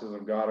promises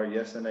of God are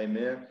yes and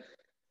amen.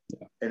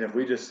 And if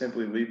we just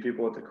simply leave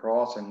people at the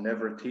cross and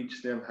never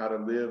teach them how to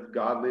live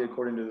godly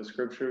according to the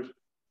scriptures,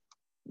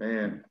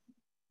 man.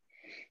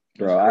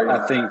 Bro,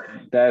 I think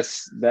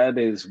that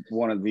is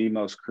one of the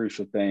most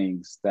crucial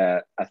things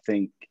that I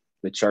think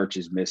the church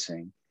is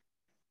missing,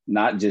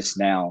 not just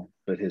now,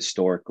 but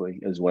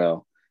historically as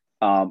well.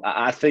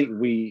 I think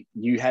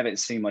you haven't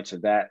seen much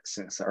of that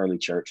since the early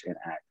church in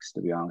Acts,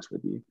 to be honest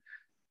with you,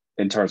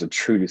 in terms of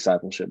true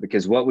discipleship,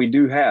 because what we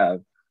do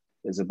have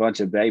is a bunch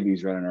of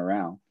babies running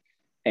around,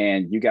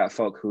 and you got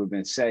folk who have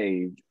been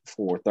saved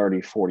for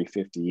 30, 40,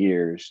 50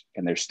 years,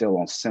 and they're still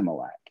on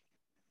Similac.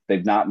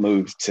 They've not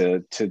moved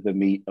to the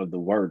meat of the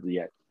word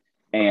yet.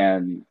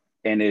 And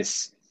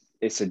it's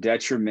a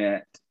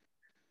detriment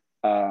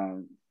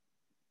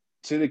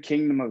to the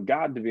kingdom of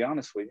God, to be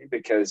honest with you,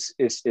 because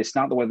it's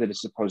not the way that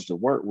it's supposed to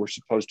work. We're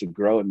supposed to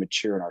grow and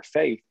mature in our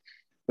faith,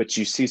 but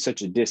you see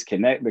such a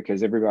disconnect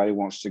because everybody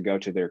wants to go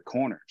to their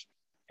corners.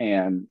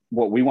 And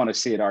what we want to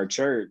see at our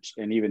church,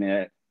 and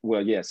even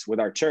with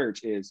our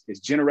church, is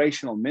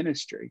generational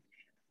ministry.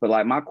 But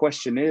like, my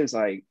question is,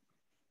 like,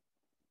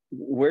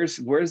 where's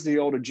the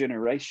older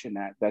generation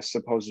that's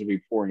supposed to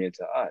be pouring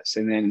into us?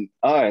 And then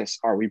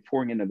are we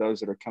pouring into those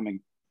that are coming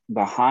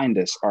behind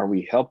us? Are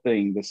we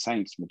helping the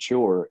saints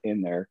mature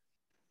in their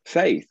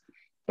faith?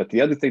 But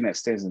the other thing that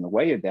stands in the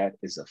way of that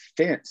is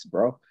offense,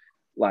 bro.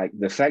 Like,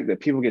 the fact that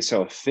people get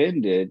so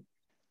offended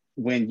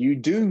when you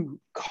do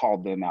call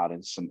them out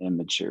in some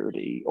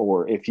immaturity,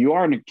 or if you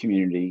are in a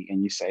community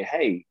and you say,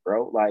 hey,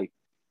 bro, like,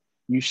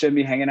 you shouldn't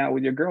be hanging out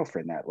with your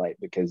girlfriend that late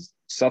because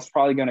stuff's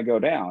probably going to go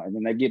down, and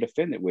then they get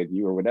offended with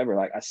you or whatever.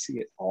 Like, I see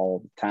it all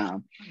the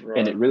time,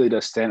 and it really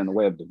does stand in the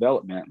way of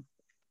development.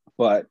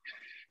 But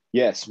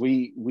yes,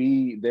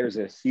 there's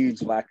a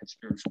huge lack of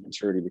spiritual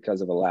maturity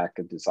because of a lack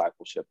of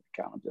discipleship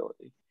and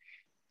accountability.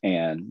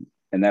 And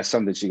that's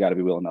something that you got to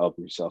be willing to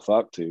open yourself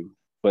up to,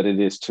 but it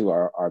is to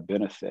our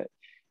benefit.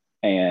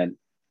 And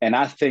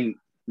I think,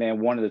 man,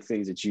 one of the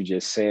things that you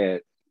just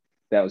said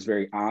that was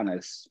very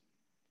honest,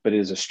 but it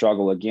is a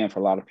struggle again for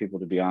a lot of people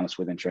to be honest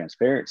with, in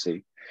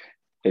transparency,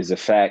 is the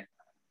fact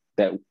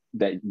that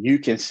you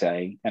can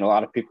say, and a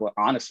lot of people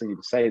honestly need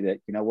to say that,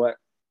 you know what,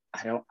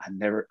 I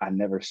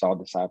never saw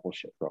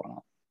discipleship growing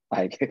up.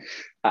 Like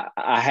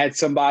I had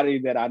somebody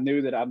that I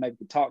knew that I maybe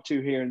could talk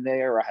to here and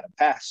there, or I had a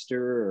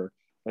pastor or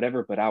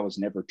whatever, but I was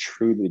never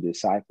truly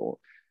discipled.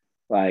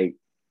 Like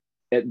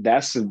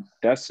that's a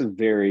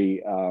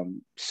very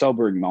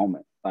sobering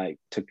moment, like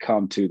to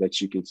come to, that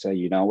you could say,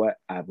 you know what,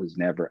 I was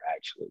never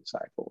actually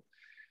discipled.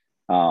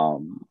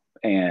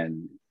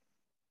 And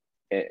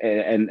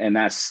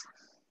that's,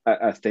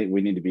 I think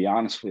we need to be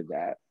honest with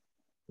that,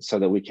 so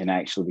that we can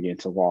actually begin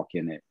to walk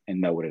in it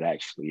and know what it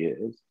actually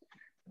is.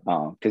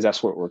 Because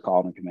that's what we're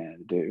called and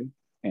commanded to do.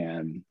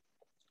 And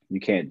you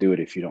can't do it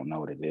if you don't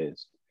know what it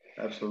is.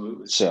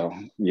 Absolutely. So,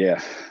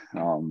 yeah. I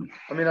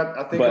mean,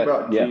 I think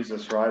about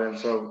Jesus, right? And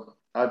so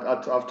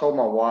I've told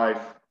my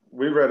wife,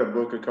 we read a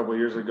book a couple of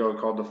years ago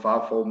called The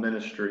Fivefold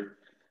Ministry,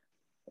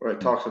 where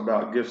it talks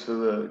about gifts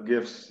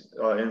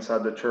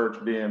inside the church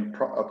being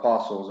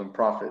apostles and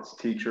prophets,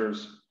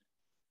 teachers.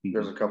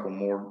 There's a couple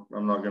more.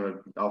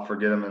 I'll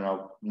forget them and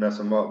I'll mess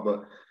them up.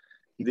 But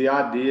the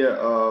idea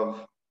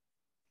of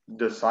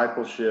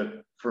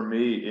discipleship for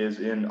me is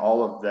in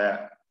all of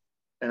that.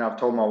 And I've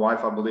told my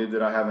wife, I believe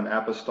that I have an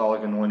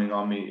apostolic anointing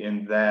on me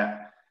in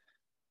that.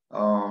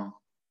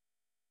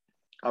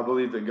 I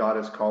believe that God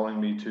is calling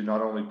me to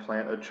not only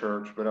plant a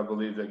church, but I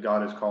believe that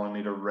God is calling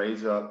me to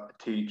raise up,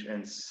 teach,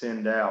 and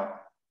send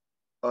out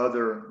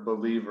other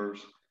believers.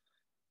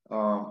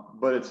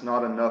 But it's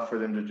not enough for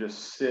them to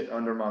just sit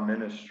under my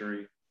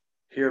ministry,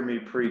 hear me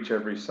preach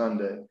every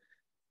Sunday.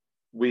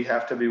 We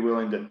have to be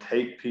willing to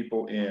take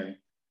people in,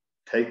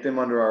 take them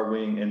under our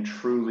wing, and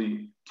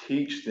truly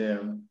teach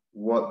them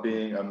what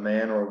being a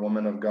man or a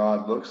woman of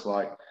God looks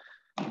like.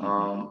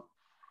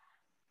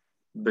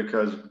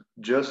 Because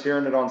just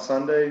hearing it on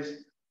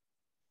Sundays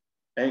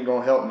ain't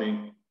going to help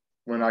me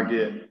when I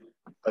get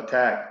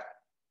attacked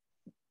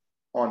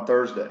on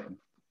Thursday.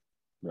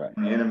 Right.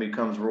 And the enemy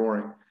comes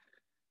roaring.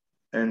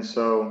 And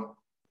so,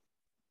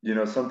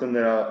 something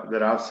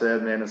that I've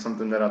said, man, is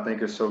something that I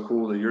think is so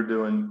cool that you're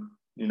doing.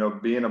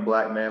 Being a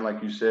black man,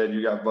 like you said,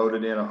 you got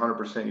voted in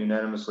 100%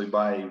 unanimously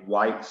by a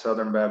white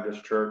Southern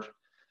Baptist church.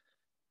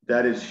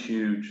 That is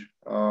huge.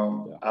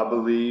 I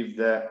believe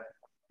that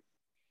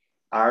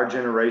our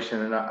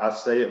generation, and I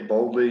say it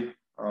boldly,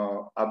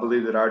 I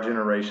believe that our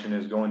generation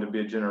is going to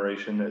be a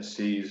generation that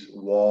sees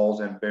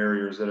walls and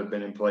barriers that have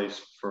been in place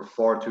for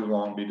far too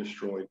long be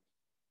destroyed.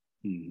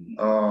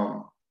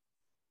 I'm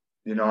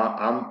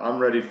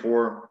ready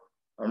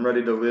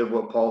to live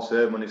what Paul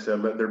said when he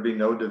said, "Let there be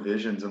no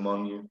divisions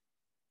among you,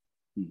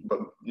 but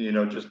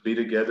just be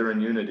together in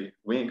unity."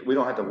 We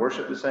don't have to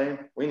worship the same.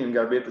 We ain't even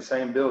got to be at the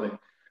same building.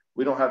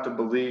 We don't have to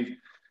believe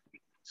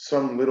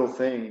some little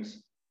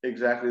things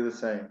exactly the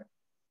same,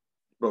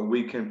 but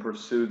we can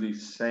pursue the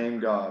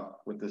same God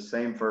with the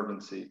same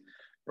fervency,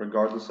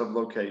 regardless of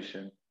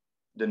location.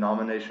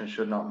 Denomination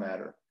should not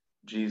matter.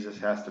 Jesus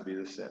has to be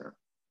the center.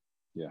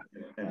 Yeah.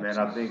 And man,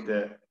 I think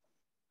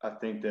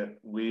that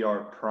we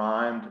are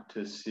primed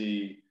to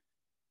see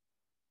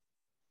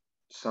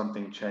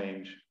something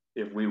change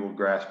if we will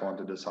grasp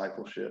onto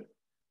discipleship.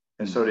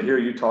 And so to hear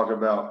you talk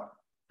about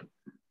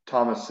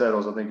Thomas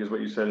Settles, I think is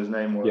what you said his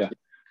name was,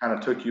 kind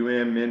of took you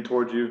in,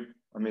 mentored you.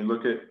 I mean,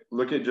 look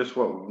at just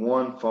what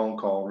one phone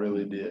call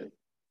really did.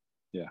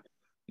 Yeah.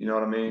 You know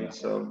what I mean? Yeah.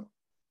 So,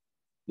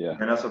 yeah.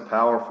 And that's a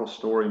powerful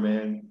story,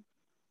 man.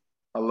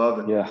 I love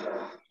it. Yeah.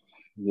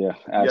 Yeah.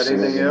 Absolutely, you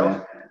got anything else?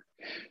 man.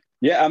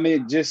 Yeah.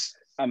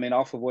 I mean,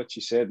 off of what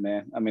you said,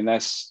 man, I mean,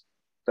 that's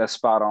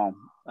spot on.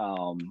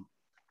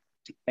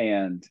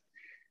 And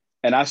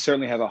I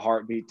certainly have a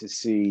heartbeat to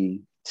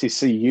see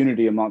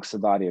unity amongst the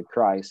body of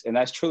Christ. And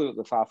that's truly what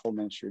the fivefold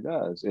ministry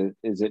does,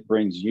 is it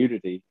brings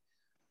unity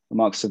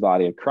amongst the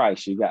body of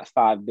Christ. You got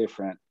 5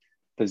 different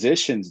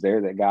positions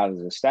there that God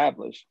has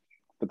established,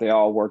 but they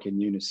all work in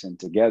unison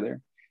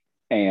together.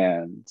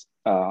 And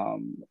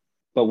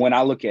but when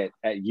I look at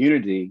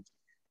unity,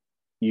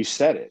 you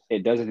said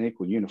it doesn't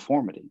equal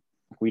uniformity.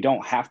 We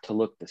don't have to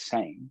look the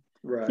same.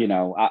 Right.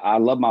 I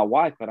love my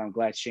wife, but I'm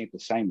glad she ain't the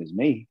same as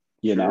me.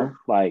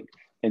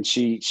 And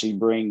she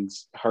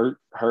brings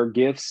her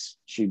gifts,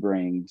 she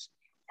brings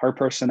her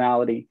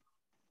personality,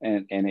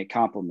 and it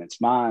complements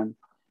mine.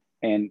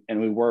 And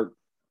we work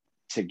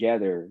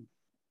together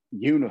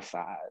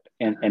unified,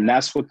 and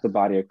that's what the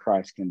body of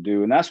Christ can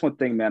do. And that's one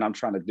thing, man, I'm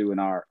trying to do in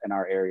our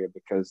area,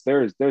 because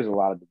there's a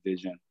lot of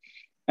division,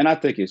 and I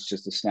think it's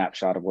just a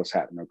snapshot of what's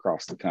happening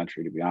across the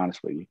country, to be honest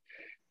with you.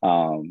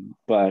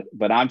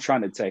 But I'm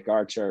trying to take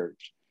our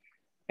church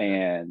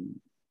and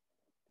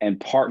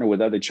partner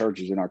with other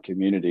churches in our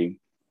community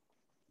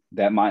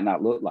that might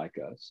not look like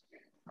us.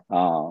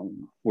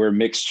 We're a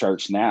mixed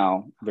church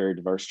now, very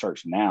diverse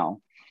church now.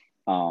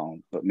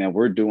 But man,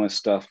 we're doing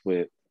stuff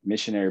with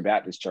missionary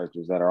Baptist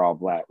churches that are all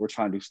Black. We're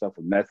trying to do stuff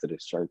with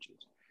Methodist churches.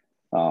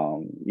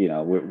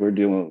 We're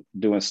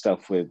doing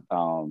stuff with,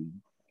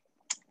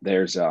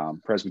 there's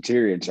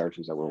Presbyterian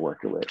churches that we're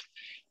working with.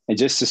 And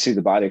just to see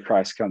the body of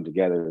Christ come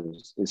together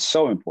is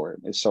so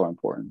important. It's so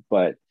important.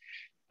 But,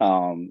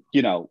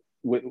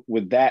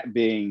 with that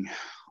being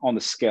on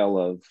the scale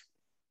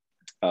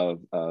of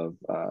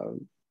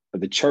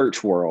the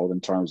church world,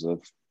 in terms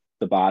of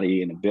the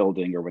body in a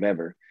building or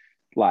whatever.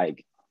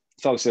 Like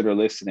folks that are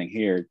listening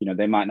here,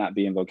 they might not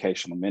be in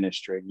vocational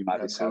ministry. You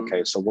might be saying,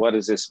 okay, so what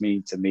does this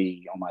mean to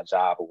me on my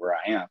job or where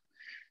I am?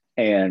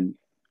 And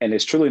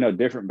it's truly no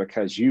different,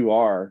 because you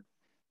are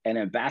an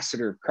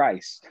ambassador of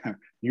Christ.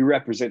 You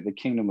represent the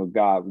kingdom of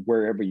God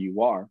wherever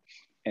you are.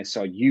 And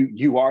so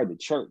you are the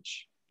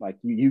church. Like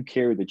you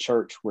carry the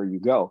church where you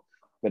go.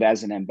 But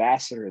as an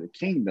ambassador of the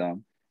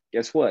kingdom,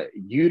 guess what?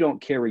 You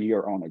don't carry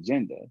your own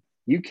agenda.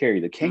 You carry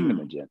the kingdom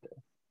agenda,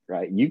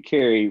 right? You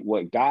carry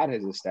what God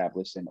has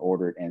established and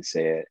ordered and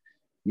said.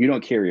 You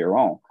don't carry your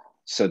own.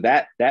 So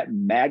that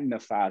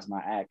magnifies my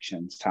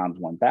actions times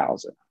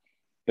 1,000,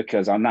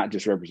 because I'm not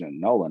just representing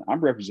Nolan, I'm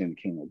representing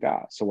the kingdom of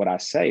God. So what I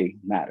say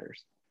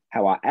matters.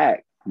 How I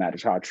act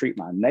matters. How I treat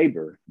my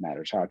neighbor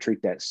matters. How I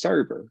treat that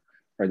server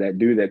or that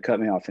dude that cut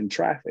me off in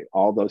traffic.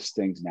 All those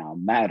things now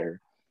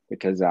matter,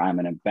 because I'm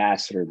an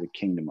ambassador of the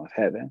kingdom of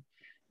heaven.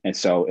 And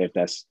so if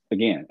that's,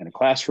 again, in a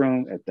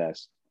classroom, if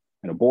that's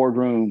in a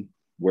boardroom,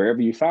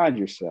 wherever you find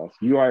yourself,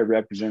 you are a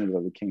representative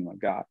of the kingdom of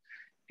God.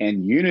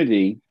 And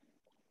unity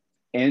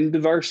in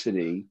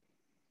diversity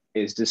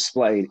is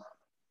displayed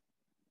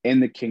in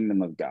the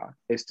kingdom of God.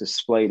 It's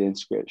displayed in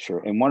scripture.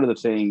 And one of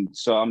the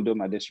things, so I'm doing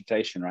my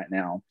dissertation right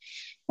now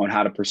on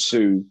how to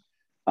pursue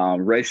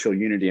racial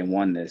unity and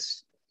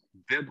oneness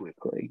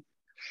biblically,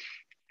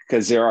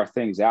 because there are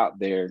things out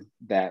there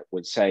that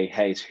would say,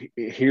 hey,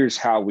 here's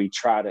how we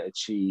try to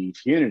achieve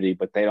unity,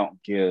 but they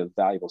don't give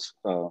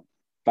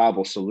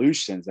valuable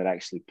solutions that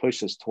actually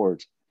push us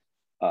towards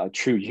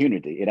true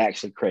unity. It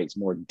actually creates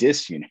more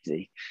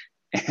disunity,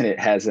 and it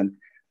has an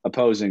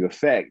opposing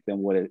effect than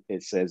what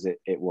it says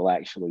it will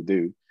actually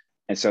do.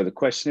 And so the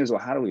question is,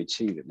 well, how do we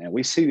achieve it, man?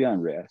 We see the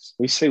unrest.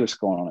 We see what's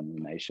going on in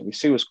the nation. We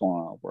see what's going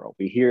on in the world.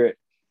 We hear it.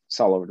 It's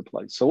all over the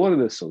place. So what are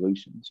the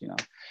solutions,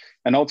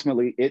 And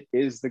ultimately, it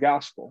is the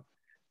gospel.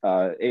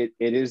 It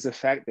is the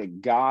fact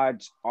that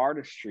God's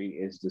artistry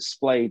is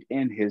displayed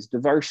in his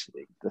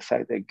diversity. The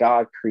fact that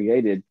God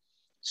created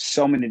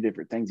so many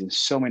different things in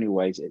so many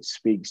ways, it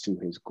speaks to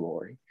his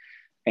glory.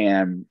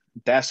 And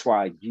that's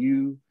why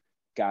you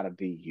got to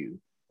be you.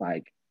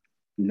 Like,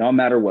 no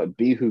matter what,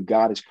 be who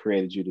God has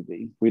created you to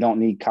be. We don't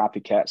need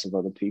copycats of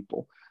other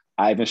people.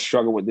 I even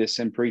struggle with this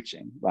in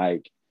preaching,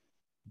 like,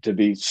 to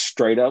be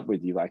straight up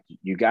with you. Like,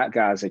 you got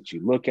guys that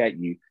you look at,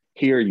 you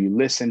hear, you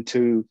listen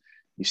to,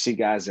 you see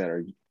guys that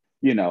are,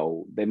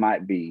 they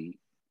might be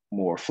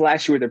more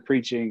flashy with their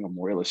preaching or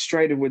more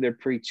illustrative with their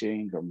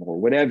preaching or more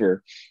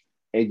whatever.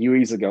 And you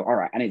easily go, all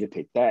right, I need to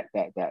pick that.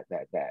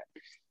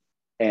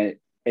 And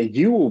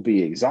you will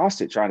be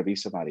exhausted trying to be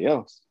somebody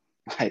else.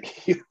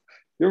 Like,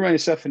 you're running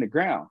yourself in the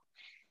ground.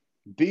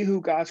 Be who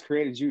God's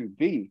created you to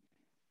be.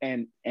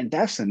 And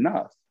that's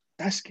enough.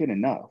 That's good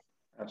enough.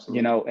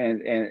 Absolutely.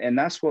 And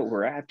that's what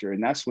we're after.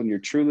 And that's when you're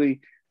truly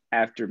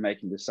after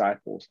making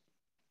disciples.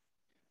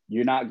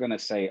 You're not going to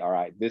say, all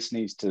right, this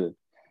needs to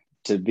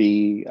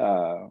be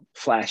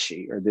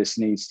flashy, or this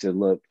needs to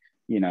look,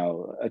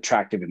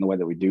 attractive in the way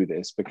that we do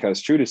this,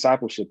 because true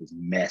discipleship is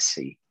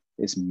messy.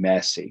 It's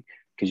messy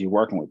because you're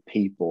working with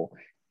people.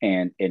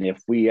 And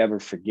if we ever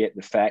forget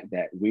the fact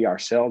that we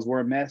ourselves were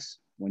a mess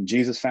when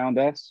Jesus found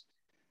us,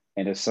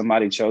 and if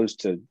somebody chose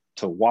to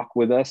walk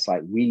with us,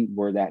 like, we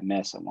were that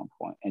mess at one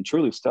point, and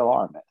truly still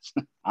are a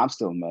mess. I'm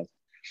still a mess.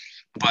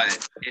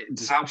 But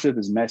discipleship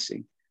is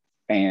messy,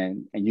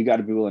 and you got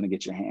to be willing to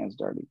get your hands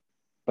dirty.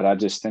 But I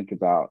just thank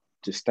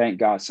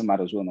God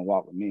somebody was willing to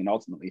walk with me, and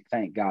ultimately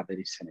thank God that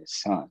he sent his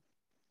son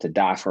to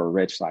die for a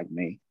wretch like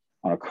me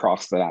on a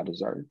cross that I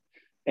deserve.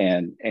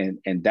 And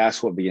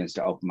that's what begins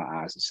to open my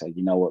eyes and say,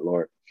 you know what,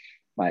 Lord,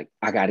 like,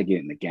 I got to get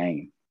in the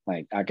game.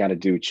 Like, I got to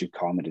do what you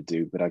call me to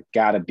do, but I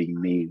got to be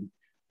me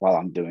while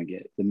I'm doing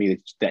it, the me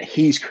that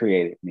he's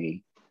created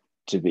me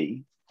to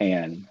be.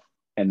 And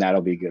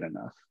that'll be good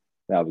enough.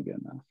 That'll be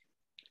good enough.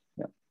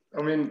 Yeah.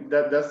 I mean,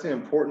 that's the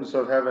importance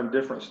of having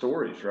different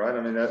stories, right?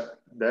 I mean,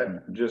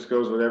 that just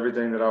goes with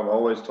everything that I've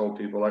always told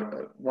people. Like,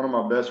 one of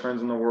my best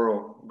friends in the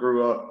world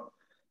grew up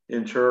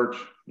in church,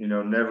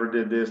 never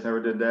did this,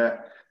 never did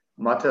that.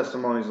 My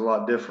testimony is a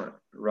lot different,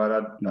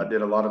 right? I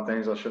did a lot of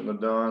things I shouldn't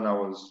have done. I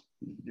was,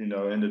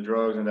 into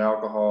drugs and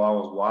alcohol. I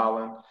was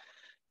wilding.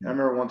 I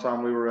remember one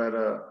time we were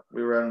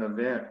at an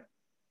event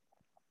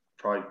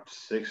probably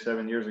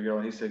 6-7 years ago,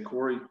 and he said,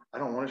 Corey, I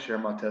don't want to share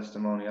my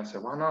testimony. I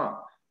said, why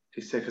not?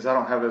 He said, because I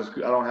don't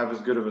have as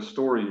good of a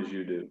story as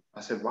you do.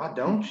 I said, why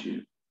don't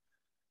you?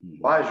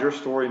 Why is your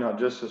story not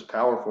just as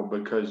powerful?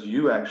 Because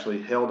you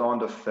actually held on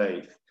to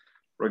faith.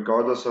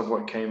 Regardless of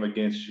what came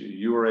against you,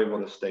 you were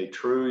able to stay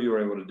true. You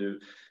were able to do,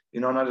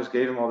 and I just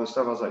gave him all this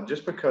stuff. I was like,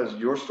 just because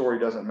your story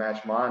doesn't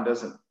match mine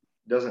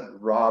doesn't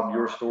rob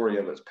your story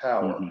of its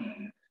power.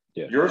 Mm-hmm.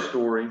 Yeah. Your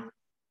story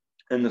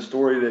and the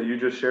story that you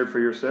just shared for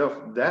yourself,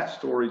 that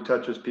story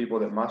touches people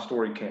that my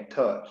story can't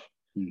touch.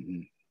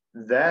 Mm-hmm.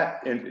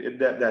 That's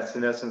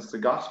in essence the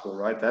gospel,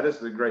 right? That is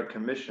the Great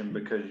Commission,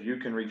 because you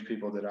can reach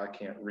people that I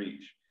can't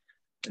reach.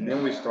 And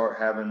then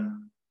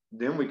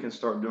we can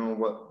start doing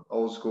what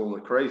old school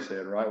Lecrae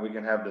said, right? We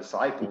can have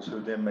disciples who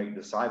then make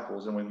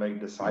disciples, and we make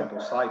disciple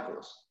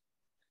cycles.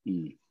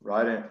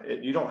 right?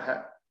 And you don't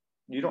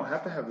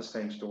have to have the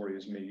same story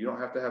as me. You don't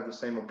have to have the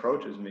same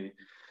approach as me,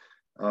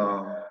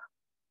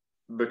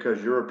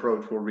 because your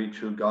approach will reach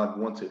who God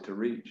wants it to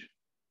reach.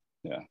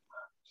 Yeah.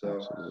 So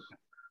absolutely.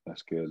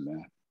 That's good,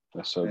 man.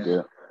 That's so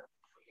good.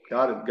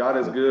 God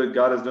is good.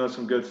 God is doing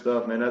some good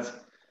stuff, man.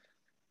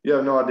 You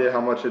have no idea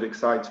how much it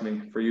excites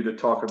me for you to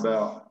talk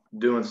about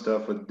doing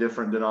stuff with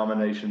different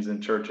denominations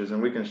and churches,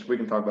 and we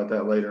can talk about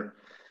that later.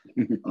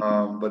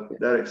 But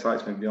that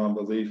excites me beyond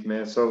belief,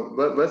 man. So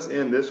let's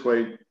end this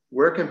way.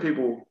 Where can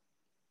people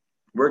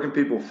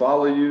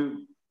follow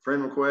you?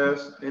 Friend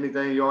requests?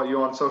 Anything? You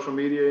on social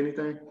media?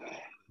 Anything?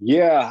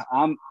 Yeah,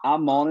 I'm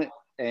on it,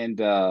 and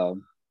I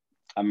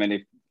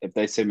mean, if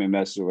they send me a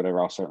message or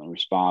whatever, I'll certainly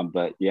respond.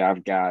 But yeah,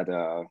 I've got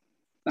I'm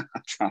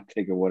trying to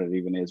think of what it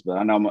even is, but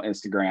I know I'm on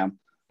Instagram.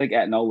 I think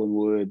at Nolan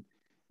Wood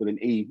with an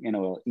E,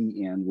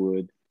 NOLEN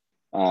Wood.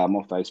 I'm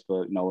on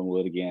Facebook, Nolan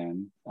Wood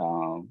again.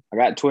 I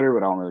got Twitter,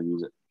 but I don't really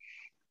use it.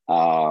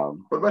 What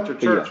about your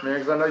church, man?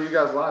 Because I know you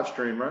guys live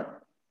stream, right?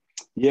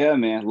 Yeah,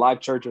 man.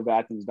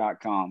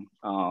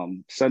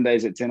 livechurchofathens.com.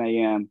 Sundays at 10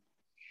 a.m.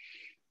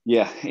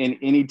 Yeah,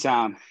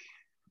 anytime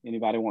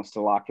anybody wants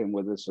to lock in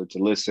with us or to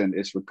listen,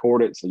 it's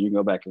recorded, so you can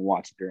go back and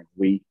watch it during the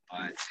week.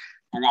 But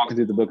we're walking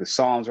through the book of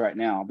Psalms right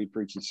now. I'll be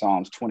preaching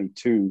Psalms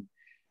 22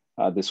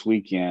 this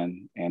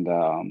weekend, and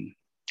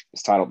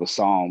it's titled The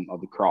Psalm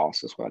of the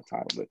Cross. That's what I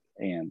titled it.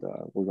 And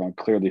we're going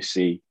to clearly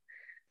see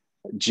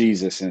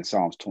Jesus in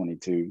Psalms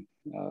 22,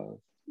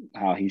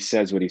 how he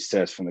says what he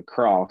says from the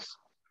cross.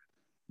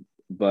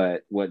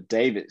 But what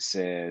David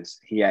says,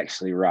 he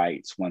actually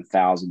writes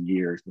 1,000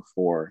 years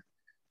before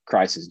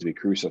Christ is to be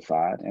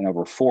crucified, and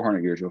over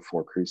 400 years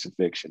before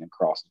crucifixion and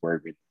crosses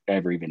were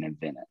ever even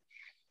invented.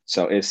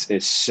 So it's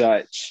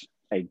such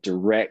a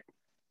direct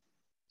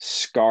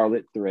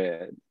scarlet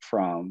thread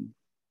from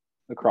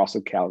the cross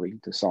of Calvary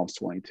to Psalms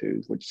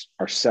 22, which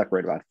are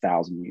separated by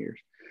 1,000 years.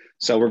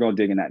 So we're going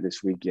to dig in that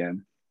this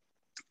weekend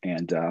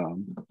and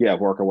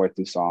work our way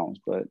through Psalms.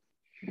 But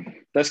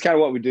that's kind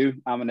of what we do.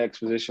 I'm an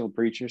expositional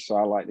preacher, so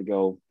I like to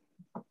go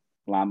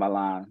line by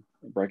line,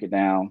 break it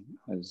down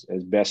as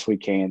best we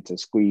can to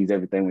squeeze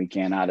everything we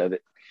can out of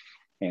it.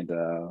 And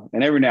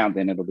every now and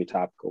then it'll be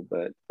topical,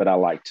 but I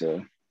like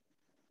to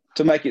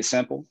make it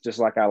simple, just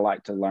like I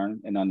like to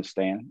learn and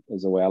understand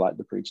is the way I like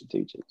to preach and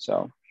teach it.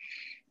 So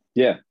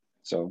yeah.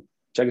 So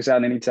check us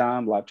out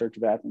anytime, Live Church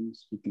of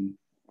Athens. You can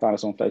find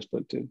us on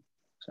Facebook too.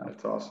 So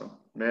that's awesome,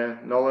 man.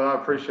 Nolan, I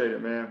appreciate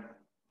it, man.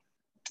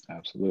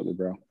 Absolutely,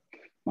 bro.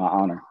 My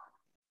honor.